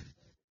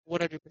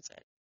 100%.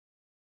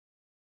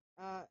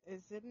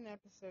 Is it an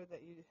episode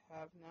that you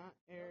have not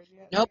aired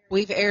yet? Nope,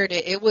 we've aired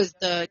it. It was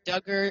the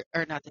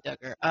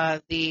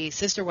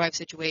sister wife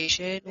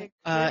situation.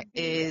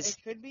 It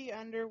could be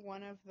under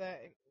one of the...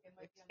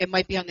 It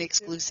might be on the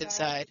exclusive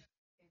side.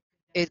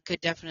 It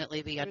could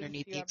definitely be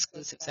underneath the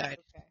exclusive side.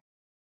 Okay.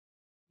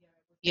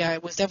 Yeah,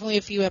 it was definitely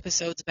a few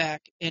episodes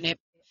back, and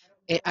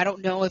I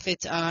don't know if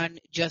it's on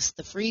just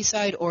the free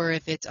side or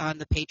if it's on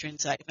the patron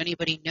side. If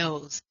anybody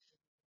knows,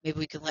 maybe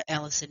we can let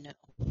Allison know.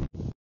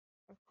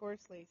 Of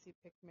course, Lacey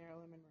picked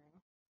Marilyn Monroe.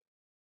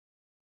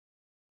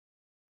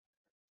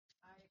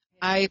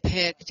 I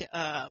picked,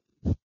 I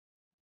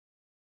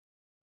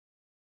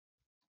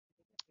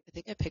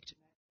think I picked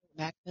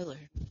Mac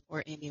Miller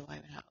or Amy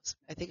Winehouse.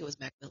 I think it was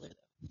Mac Miller,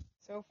 though.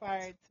 So far,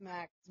 it's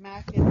Mac.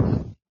 Mac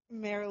and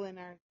Marilyn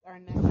are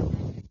neck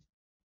and neck.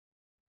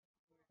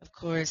 Of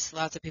course,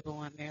 lots of people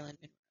want Marilyn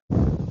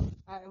Monroe.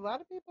 A lot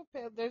of people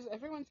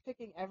everyone's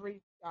picking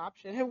every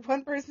option.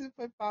 One person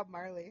put Bob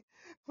Marley,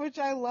 which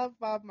I love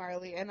Bob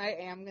Marley, and I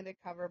am gonna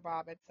cover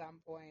Bob at some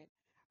point.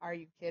 Are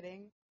you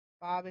kidding?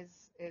 Bob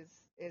is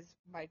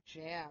my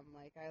jam.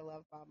 Like, I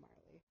love Bob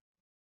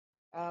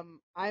Marley.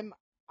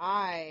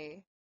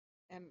 I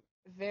am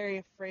very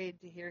afraid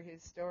to hear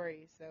his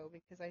story, so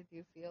because I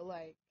do feel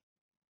like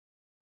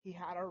he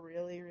had a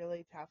really,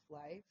 really tough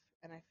life,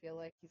 and I feel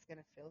like he's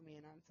gonna fill me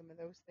in on some of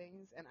those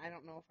things, and I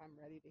don't know if I'm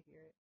ready to hear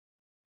it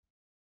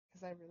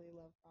because I really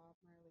love Bob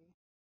Marley.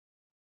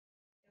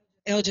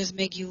 It'll just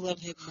make you love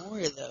him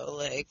more, though.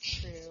 Like,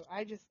 True.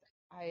 I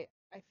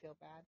feel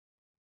bad.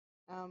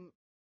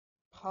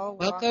 Paul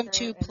welcome Walker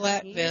to and Heath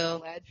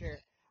Platteville. Ledger.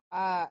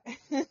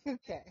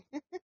 Okay.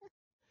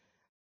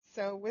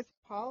 So with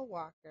Paul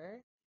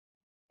Walker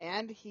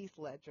and Heath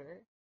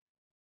Ledger,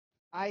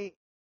 I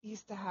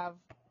used to have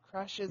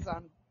crushes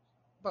on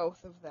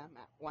both of them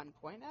at one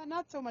point.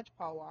 Not so much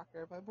Paul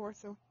Walker, but more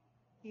so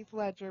Heath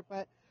Ledger.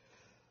 But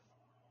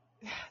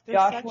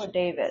Joshua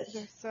Davis.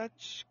 They're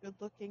such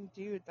good-looking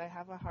dudes. I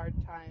have a hard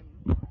time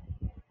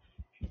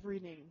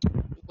reading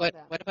What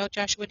them. about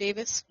Joshua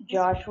Davis?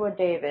 Joshua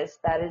Davis.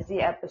 That is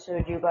the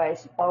episode you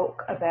guys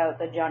spoke about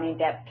the Johnny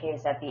Depp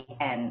case at the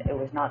end. It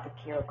was not the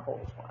Kira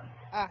Coles one.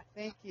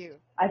 Thank you.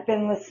 I've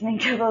been listening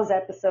to those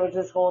episodes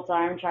this whole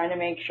time, trying to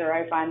make sure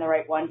I find the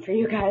right one for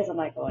you guys. I'm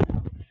like, oh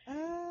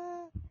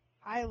no.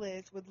 Hi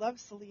Liz, would love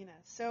Selena.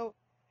 So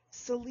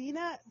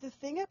Selena, the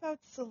thing about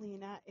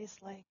Selena is,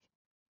 like,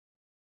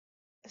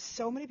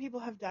 so many people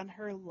have done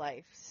her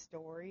life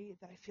story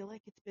that I feel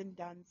like it's been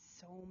done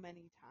so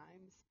many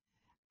times.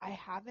 I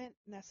haven't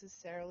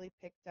necessarily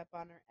picked up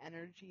on her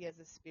energy as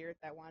a spirit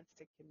that wants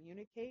to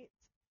communicate.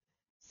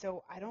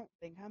 So I don't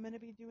think I'm going to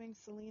be doing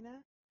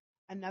Selena.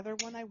 Another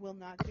one I will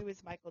not do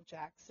is Michael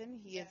Jackson.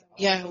 He is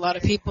a lot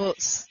of people.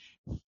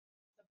 passionate.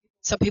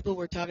 Some people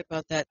were talking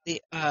about that.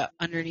 The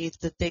underneath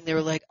the thing, they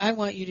were like, "I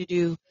want you to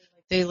do."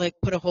 They like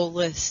put a whole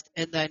list,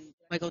 and then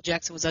Michael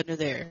Jackson was under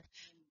there,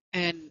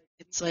 and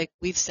it's like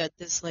we've said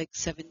this like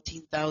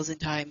 17,000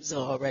 times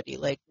already.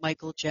 Like,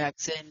 Michael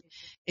Jackson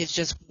is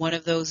just one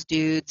of those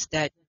dudes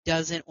that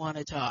doesn't want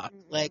to talk.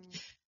 Like,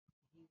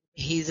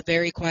 he's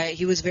very quiet.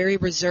 He was very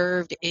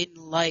reserved in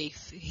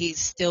life. He's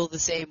still the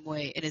same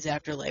way in his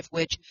afterlife,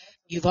 which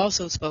you've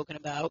also spoken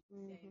about,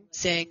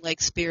 saying like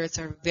spirits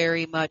are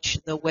very much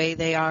the way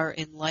they are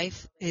in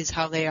life is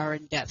how they are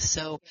in death.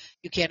 So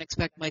you can't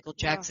expect Michael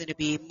Jackson to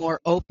be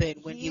more open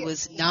when he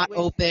was not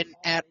open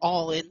at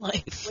all in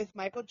life. With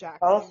Michael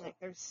Jackson, like,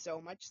 there's so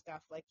much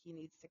stuff like he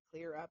needs to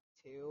clear up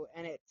too,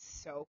 and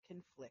it's so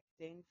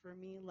conflicting for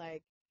me.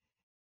 Like,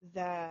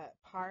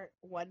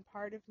 one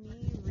part of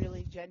me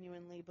really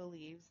genuinely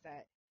believes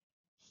that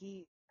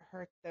he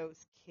hurt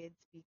those kids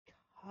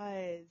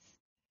because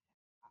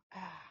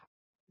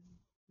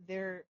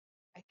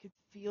I could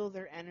feel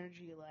their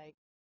energy, like,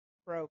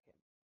 broken.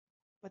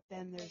 But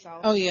then there's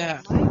also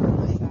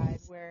my side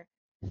where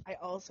I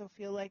also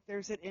feel like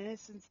there's an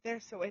innocence there,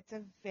 so it's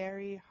a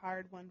very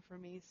hard one for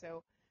me.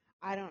 So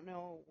I don't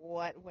know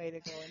what way to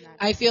go in that.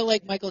 I feel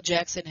like Michael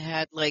Jackson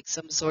had like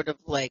some sort of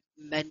like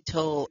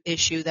mental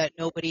issue that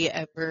nobody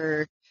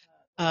ever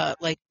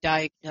like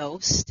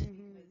diagnosed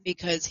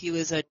because he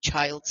was a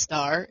child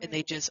star and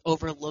they just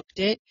overlooked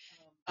it.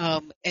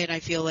 And I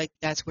feel like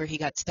that's where he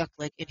got stuck,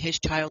 like in his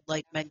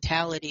childlike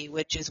mentality,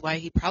 which is why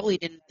he probably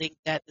didn't think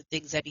that the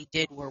things that he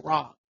did were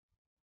wrong.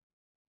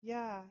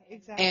 Yeah,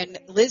 exactly. And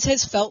Liz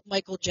has felt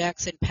Michael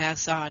Jackson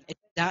pass on. It's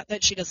not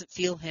that she doesn't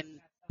feel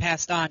him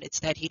passed on,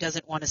 it's that he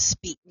doesn't want to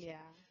speak. Yeah.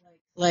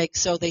 Like,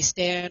 so they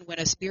stand, when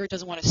a spirit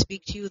doesn't want to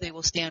speak to you, they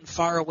will stand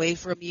far away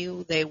from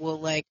you. They will,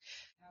 like,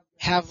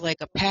 have,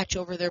 like, a patch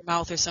over their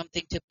mouth or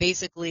something to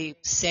basically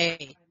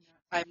say,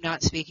 I'm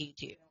not speaking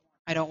to you.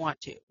 I don't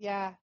want to.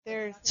 Yeah,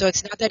 So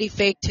it's not that he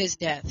faked his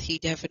death. He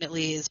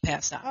definitely is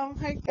passed on. Oh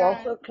my God.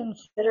 Also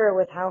consider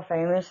with how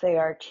famous they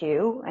are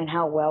too, and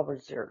how well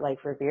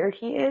revered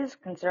he is.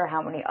 Consider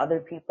how many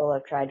other people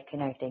have tried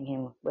connecting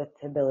him with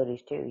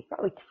abilities too. He's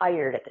probably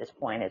tired at this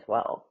point as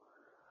well.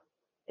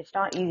 It's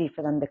not easy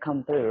for them to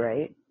come through,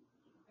 right?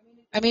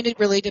 I mean, it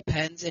really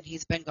depends, and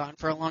he's been gone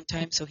for a long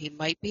time, so he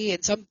might be.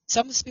 And some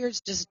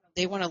spirits just,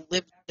 they want to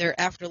live their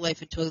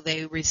afterlife until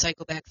they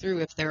recycle back through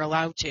if they're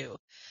allowed to.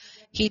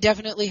 He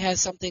definitely has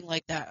something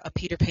like that, a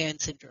Peter Pan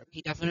syndrome.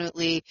 He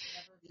definitely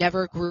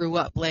never grew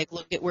up. Like,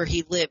 look at where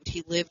he lived.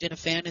 He lived in a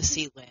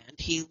fantasy land.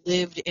 He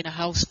lived in a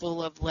house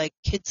full of, like,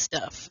 kid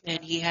stuff,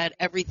 and he had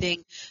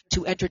everything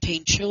to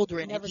entertain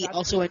children. And he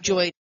also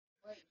enjoyed,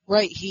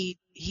 Right.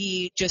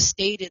 He just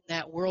stayed in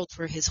that world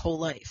for his whole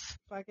life.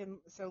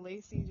 So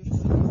Lacey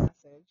just sent me a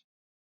message.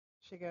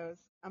 She goes,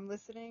 "I'm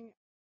listening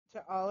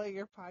to all of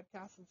your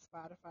podcasts on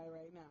Spotify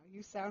right now.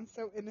 You sound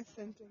so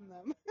innocent in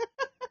them."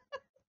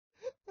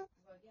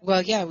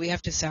 Well, yeah, we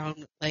have to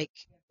sound like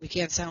we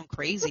can't sound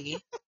crazy.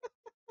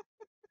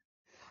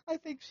 I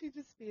think she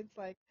just means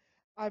like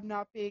I'm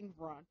not being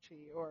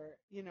raunchy or,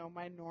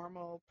 my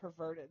normal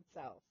perverted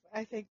self.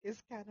 I think is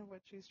kind of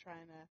what she's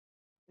trying to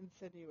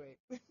insinuate.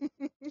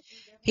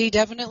 He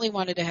definitely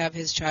wanted to have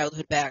his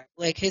childhood back.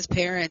 Like his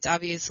parents,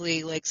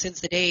 obviously, like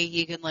since the day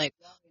he can like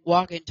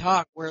walk and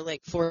talk, were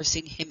like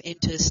forcing him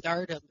into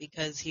stardom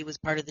because he was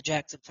part of the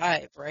Jackson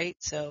 5, right?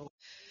 So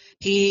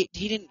he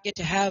didn't get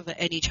to have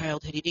any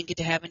childhood. He didn't get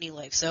to have any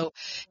life. So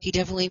he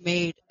definitely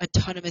made a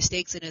ton of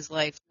mistakes in his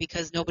life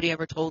because nobody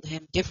ever told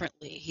him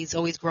differently. He's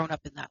always grown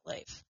up in that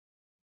life.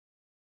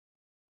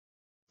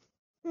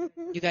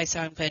 You guys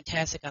sound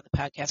fantastic on the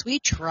podcast. We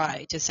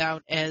try to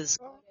sound as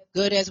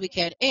good as we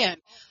can. And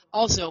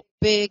also,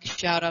 big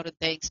shout out and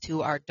thanks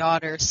to our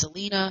daughter,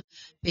 Selena,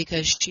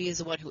 because she is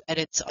the one who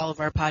edits all of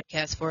our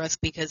podcasts for us.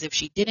 Because if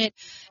she didn't,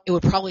 it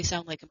would probably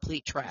sound like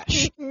complete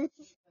trash.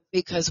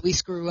 Because we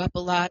screw up a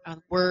lot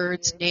on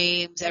words,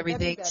 names,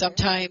 everything.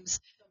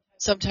 Sometimes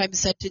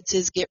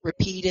sentences get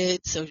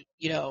repeated. So,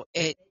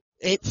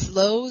 it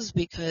flows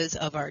because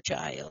of our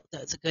child.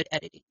 Does a good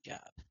editing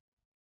job.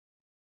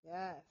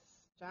 Yes.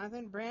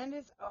 Jonathan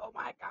Brandis. Oh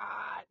my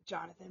God.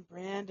 Jonathan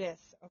Brandis.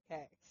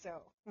 Okay.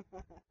 So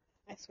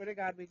I swear to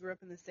God, we grew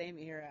up in the same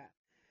era.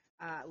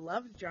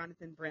 Loved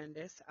Jonathan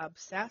Brandis.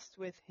 Obsessed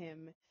with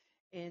him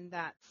in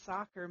that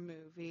soccer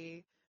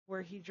movie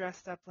where he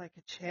dressed up like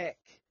a chick.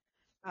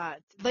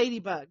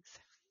 Ladybugs.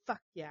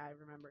 Fuck yeah, I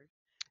remembered.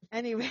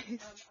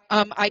 Anyways.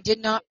 I did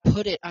not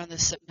put it on the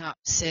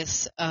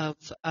synopsis of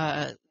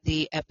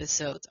the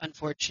episodes,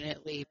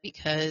 unfortunately,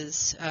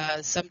 because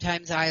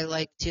sometimes I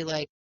like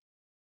to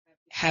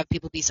have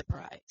people be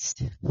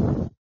surprised.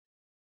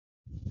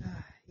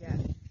 Yes.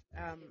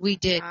 We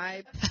did.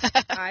 I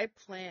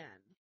plan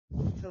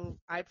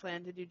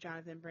to do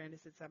Jonathan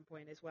Brandis at some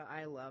point as well.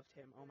 I loved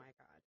him. Oh my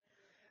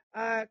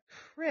God.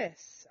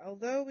 Chris,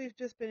 although we've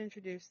just been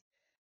introduced,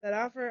 that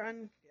offer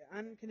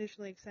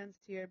unconditionally extends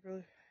to your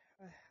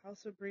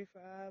also brief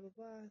blah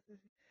blah.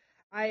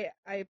 I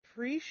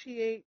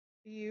appreciate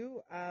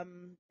you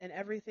and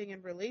everything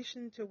in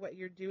relation to what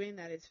you're doing.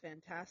 That is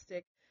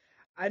fantastic.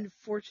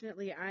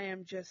 Unfortunately, I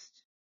am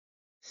just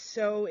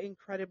so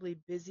incredibly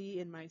busy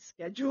in my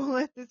schedule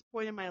at this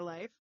point in my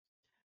life.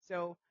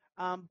 So,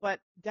 but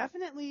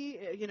definitely,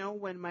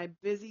 when my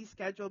busy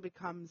schedule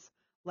becomes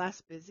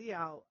less busy,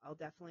 I'll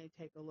definitely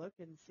take a look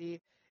and see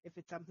if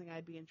it's something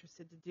I'd be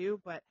interested to do.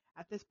 But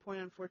at this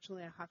point,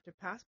 unfortunately, I have to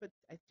pass. But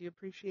I do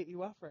appreciate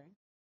you offering.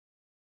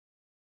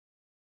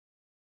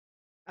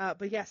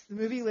 But yes, the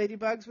movie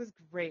Ladybugs was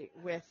great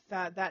with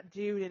that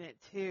dude in it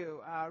too,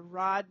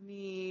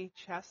 Rodney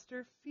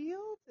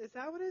Chesterfield. Is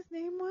that what his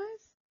name was?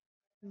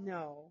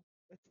 No,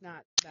 it's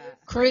not that.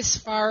 Chris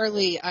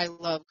Farley. I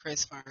love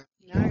Chris Farley.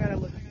 Now I gotta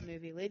look at the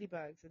movie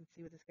Ladybugs and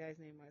see what this guy's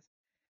name was.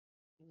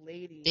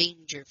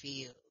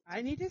 Dangerfield.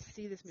 I need to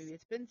see this movie.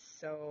 It's been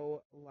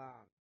so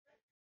long.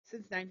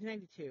 Since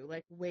 1992,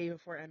 like way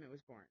before Emmett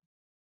was born.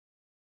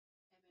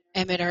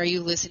 Emmett, are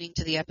you listening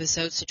to the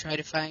episodes to try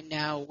to find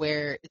now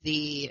where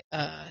the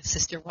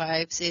Sister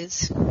Wives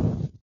is?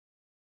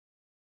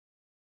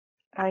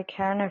 I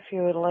can if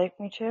you would like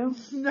me to.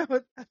 No,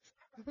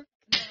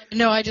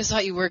 No, I just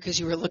thought you were because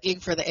you were looking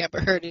for the Amber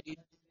Heard and you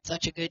did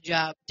such a good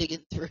job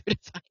digging through to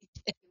find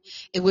it.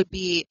 It would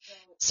be,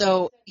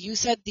 so you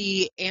said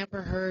the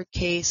Amber Heard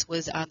case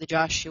was on the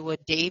Joshua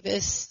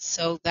Davis,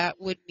 so that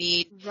would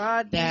mean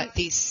that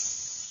the,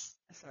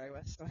 sorry,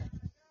 Wes, go ahead.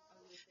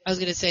 I was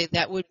going to say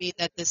that would mean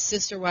that the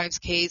Sister Wives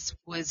case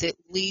was at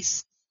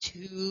least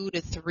 2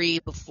 to 3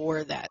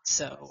 before that,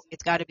 so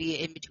it's got to be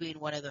in between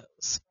one of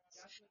those.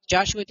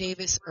 Joshua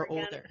Davis or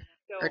older,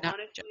 or not.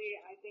 Honestly,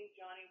 I think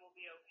Johnny will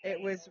be okay.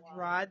 It was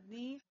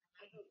Rodney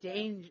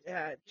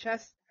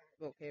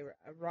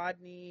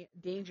Rodney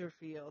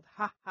Dangerfield.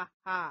 Ha ha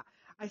ha.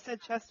 I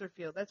said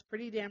Chesterfield. That's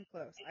pretty damn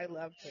close. I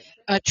loved him.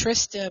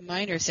 Trista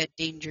Miner said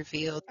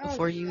Dangerfield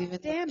before you even.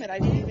 Damn it! I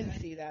didn't even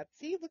see that.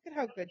 See, look at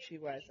how good she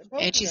was.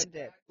 Both and of she's them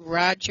did.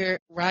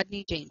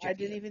 Rodney Dangerfield. I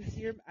didn't even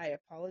see her. I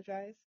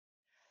apologize.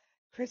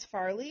 Chris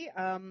Farley.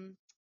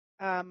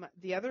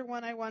 The other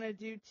one I want to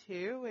do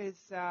too is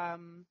oh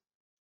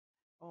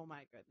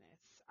my goodness,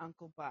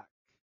 Uncle Buck.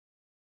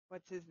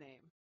 What's his name?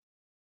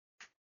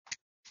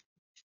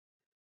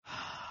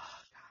 Oh,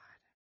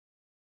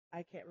 God.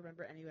 I can't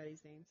remember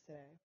anybody's names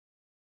today.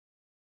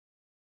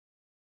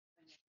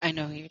 I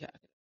know who you're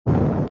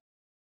talking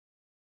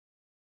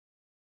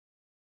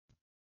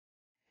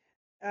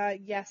about.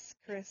 Yes,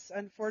 Chris.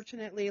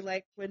 Unfortunately,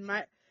 right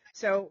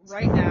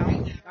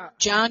now.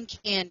 John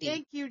Candy.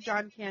 Thank you,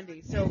 John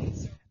Candy. So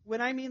when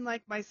I mean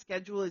like my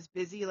schedule is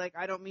busy, like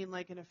I don't mean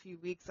like in a few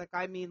weeks. Like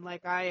I mean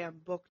like I am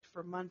booked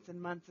for months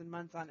and months and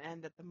months on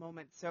end at the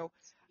moment. So,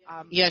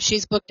 Yeah,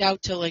 she's booked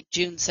out till like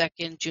June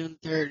 2nd, June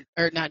 3rd,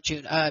 or not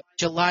June,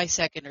 July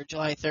 2nd or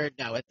July 3rd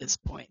now at this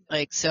point.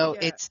 Like, so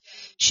yeah,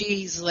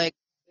 she's like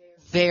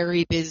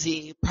very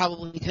busy,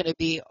 probably going to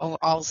be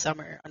all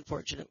summer,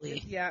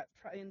 unfortunately. yeah,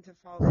 into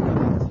fall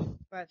too.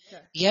 But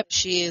Yep,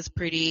 she is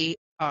pretty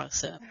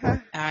awesome.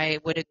 I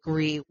would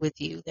agree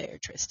with you there,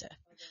 Trista.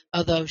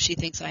 Although she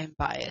thinks I'm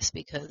biased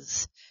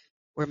because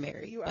we're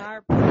married. you But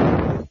are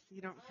biased.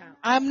 You don't count.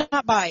 I'm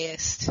not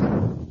biased.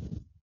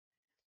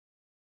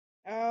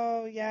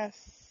 Oh,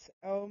 yes.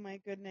 Oh, my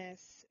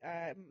goodness.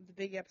 The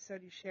big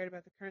episode you shared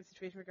about the current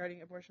situation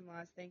regarding abortion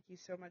laws. Thank you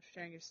so much for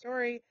sharing your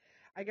story.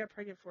 I got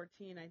pregnant at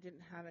 14. I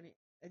didn't have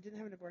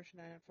an abortion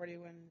at 40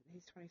 when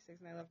he's 26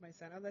 and I love my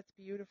son. Oh, that's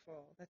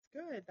beautiful. That's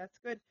good. That's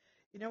good.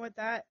 You know what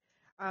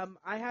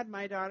I had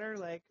my daughter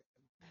like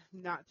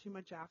not too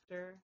much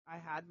after I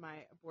had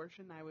my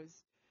abortion. I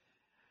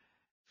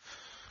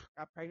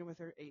got pregnant with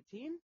her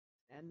 18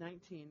 and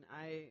 19.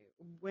 I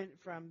went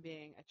from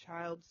being a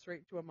child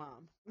straight to a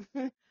mom.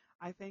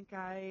 I think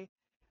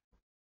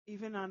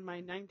even on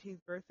my 19th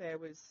birthday, I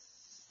was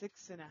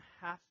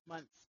 6.5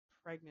 months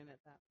pregnant at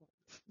that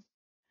point.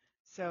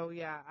 So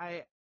yeah,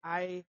 I,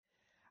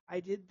 I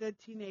did the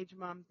teenage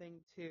mom thing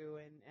too,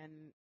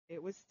 and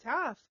it was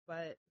tough,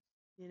 but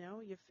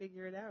you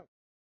figure it out.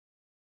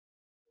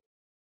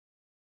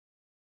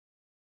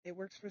 It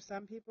works for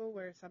some people,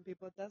 where some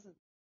people it doesn't.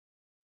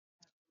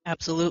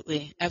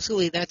 Absolutely.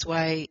 Absolutely. That's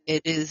why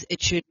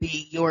it should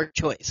be your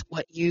choice,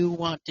 what you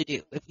want to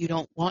do. If you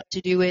don't want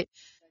to do it,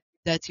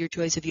 that's your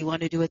choice. If you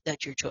want to do it,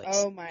 that's your choice.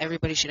 Oh my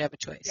Everybody should have a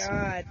choice.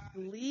 God,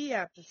 Glee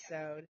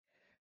episode.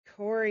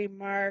 Corey,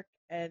 Mark,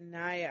 and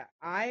Naya.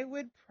 I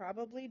would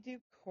probably do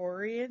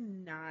Corey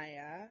and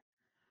Naya.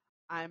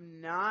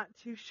 I'm not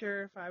too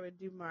sure if I would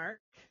do Mark,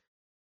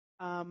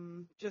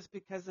 just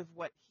because of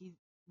what he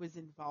was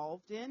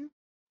involved in,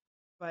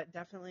 but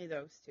definitely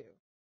those two.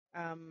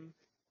 Um,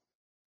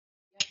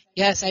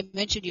 Yes, I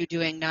mentioned you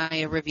doing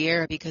Naya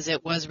Riviera because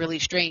it was really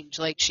strange.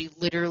 Like she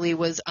literally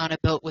was on a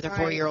boat with her I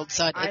 4-year-old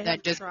son, I and then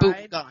have just boom,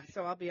 tried, gone.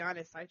 so I'll be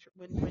honest.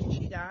 When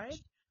she died,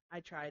 I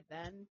tried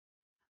then.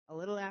 A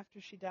little after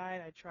she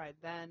died, I tried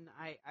then.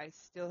 I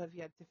still have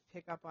yet to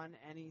pick up on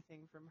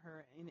anything from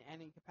her in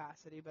any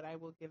capacity, but I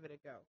will give it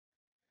a go.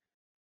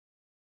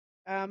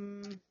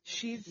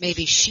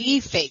 Maybe she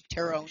faked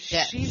her own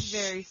death. She's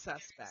very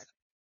suspect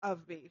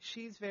of me.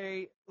 She's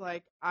very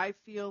like I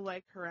feel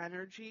like her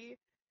energy,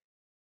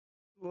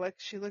 like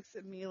she looks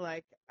at me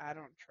like I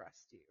don't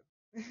trust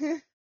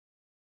you.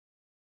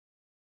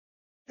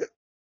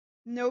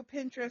 No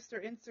Pinterest or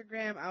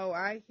Instagram. Oh,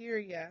 I hear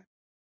ya.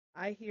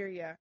 I hear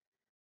ya.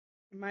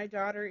 My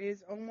daughter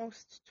is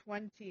almost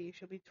 20.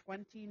 She'll be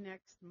 20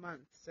 next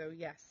month. So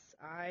yes,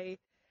 I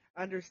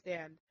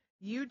understand.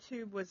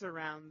 YouTube was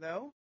around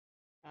though.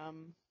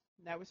 Um,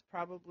 that was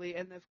probably,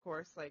 and of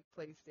course, like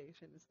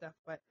PlayStation and stuff,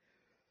 but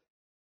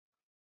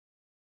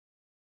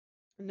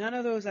none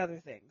of those other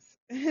things.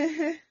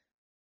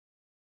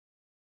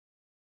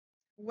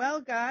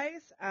 Well,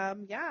 guys,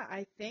 yeah,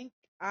 I think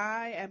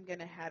I am going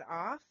to head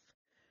off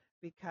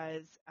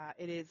because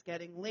it is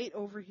getting late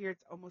over here.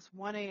 It's almost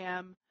 1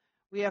 a.m.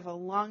 We have a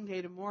long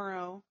day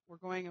tomorrow. We're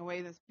going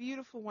away this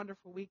beautiful,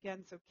 wonderful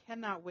weekend, so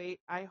cannot wait.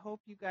 I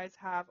hope you guys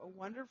have a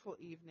wonderful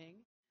evening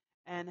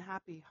and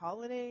happy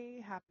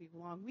holiday, happy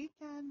long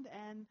weekend,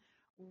 and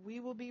we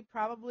will be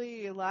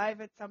probably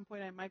live at some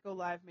point. I might go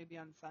live maybe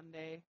on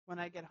Sunday when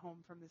I get home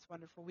from this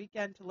wonderful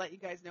weekend to let you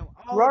guys know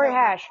all Rory about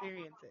my Hash.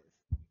 experiences.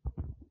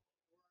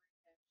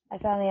 I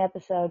found the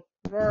episode.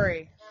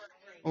 Rory.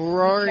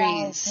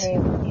 Rory's.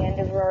 The end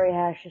of Rory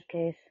Hash's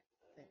case.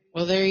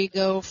 Well, there you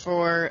go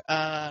for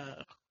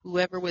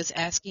whoever was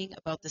asking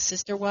about the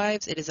sister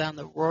wives. It is on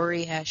the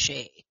Rory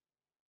Hache.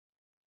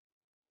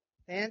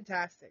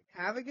 Fantastic.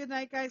 Have a good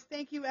night, guys.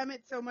 Thank you,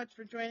 Emmett, so much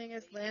for joining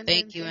us. Landon,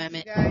 Thank you, thank you,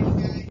 Emmett. guys.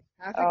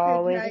 Have a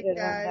good Always a night, good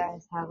one, guys.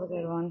 guys. Have a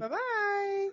good one. Bye-bye.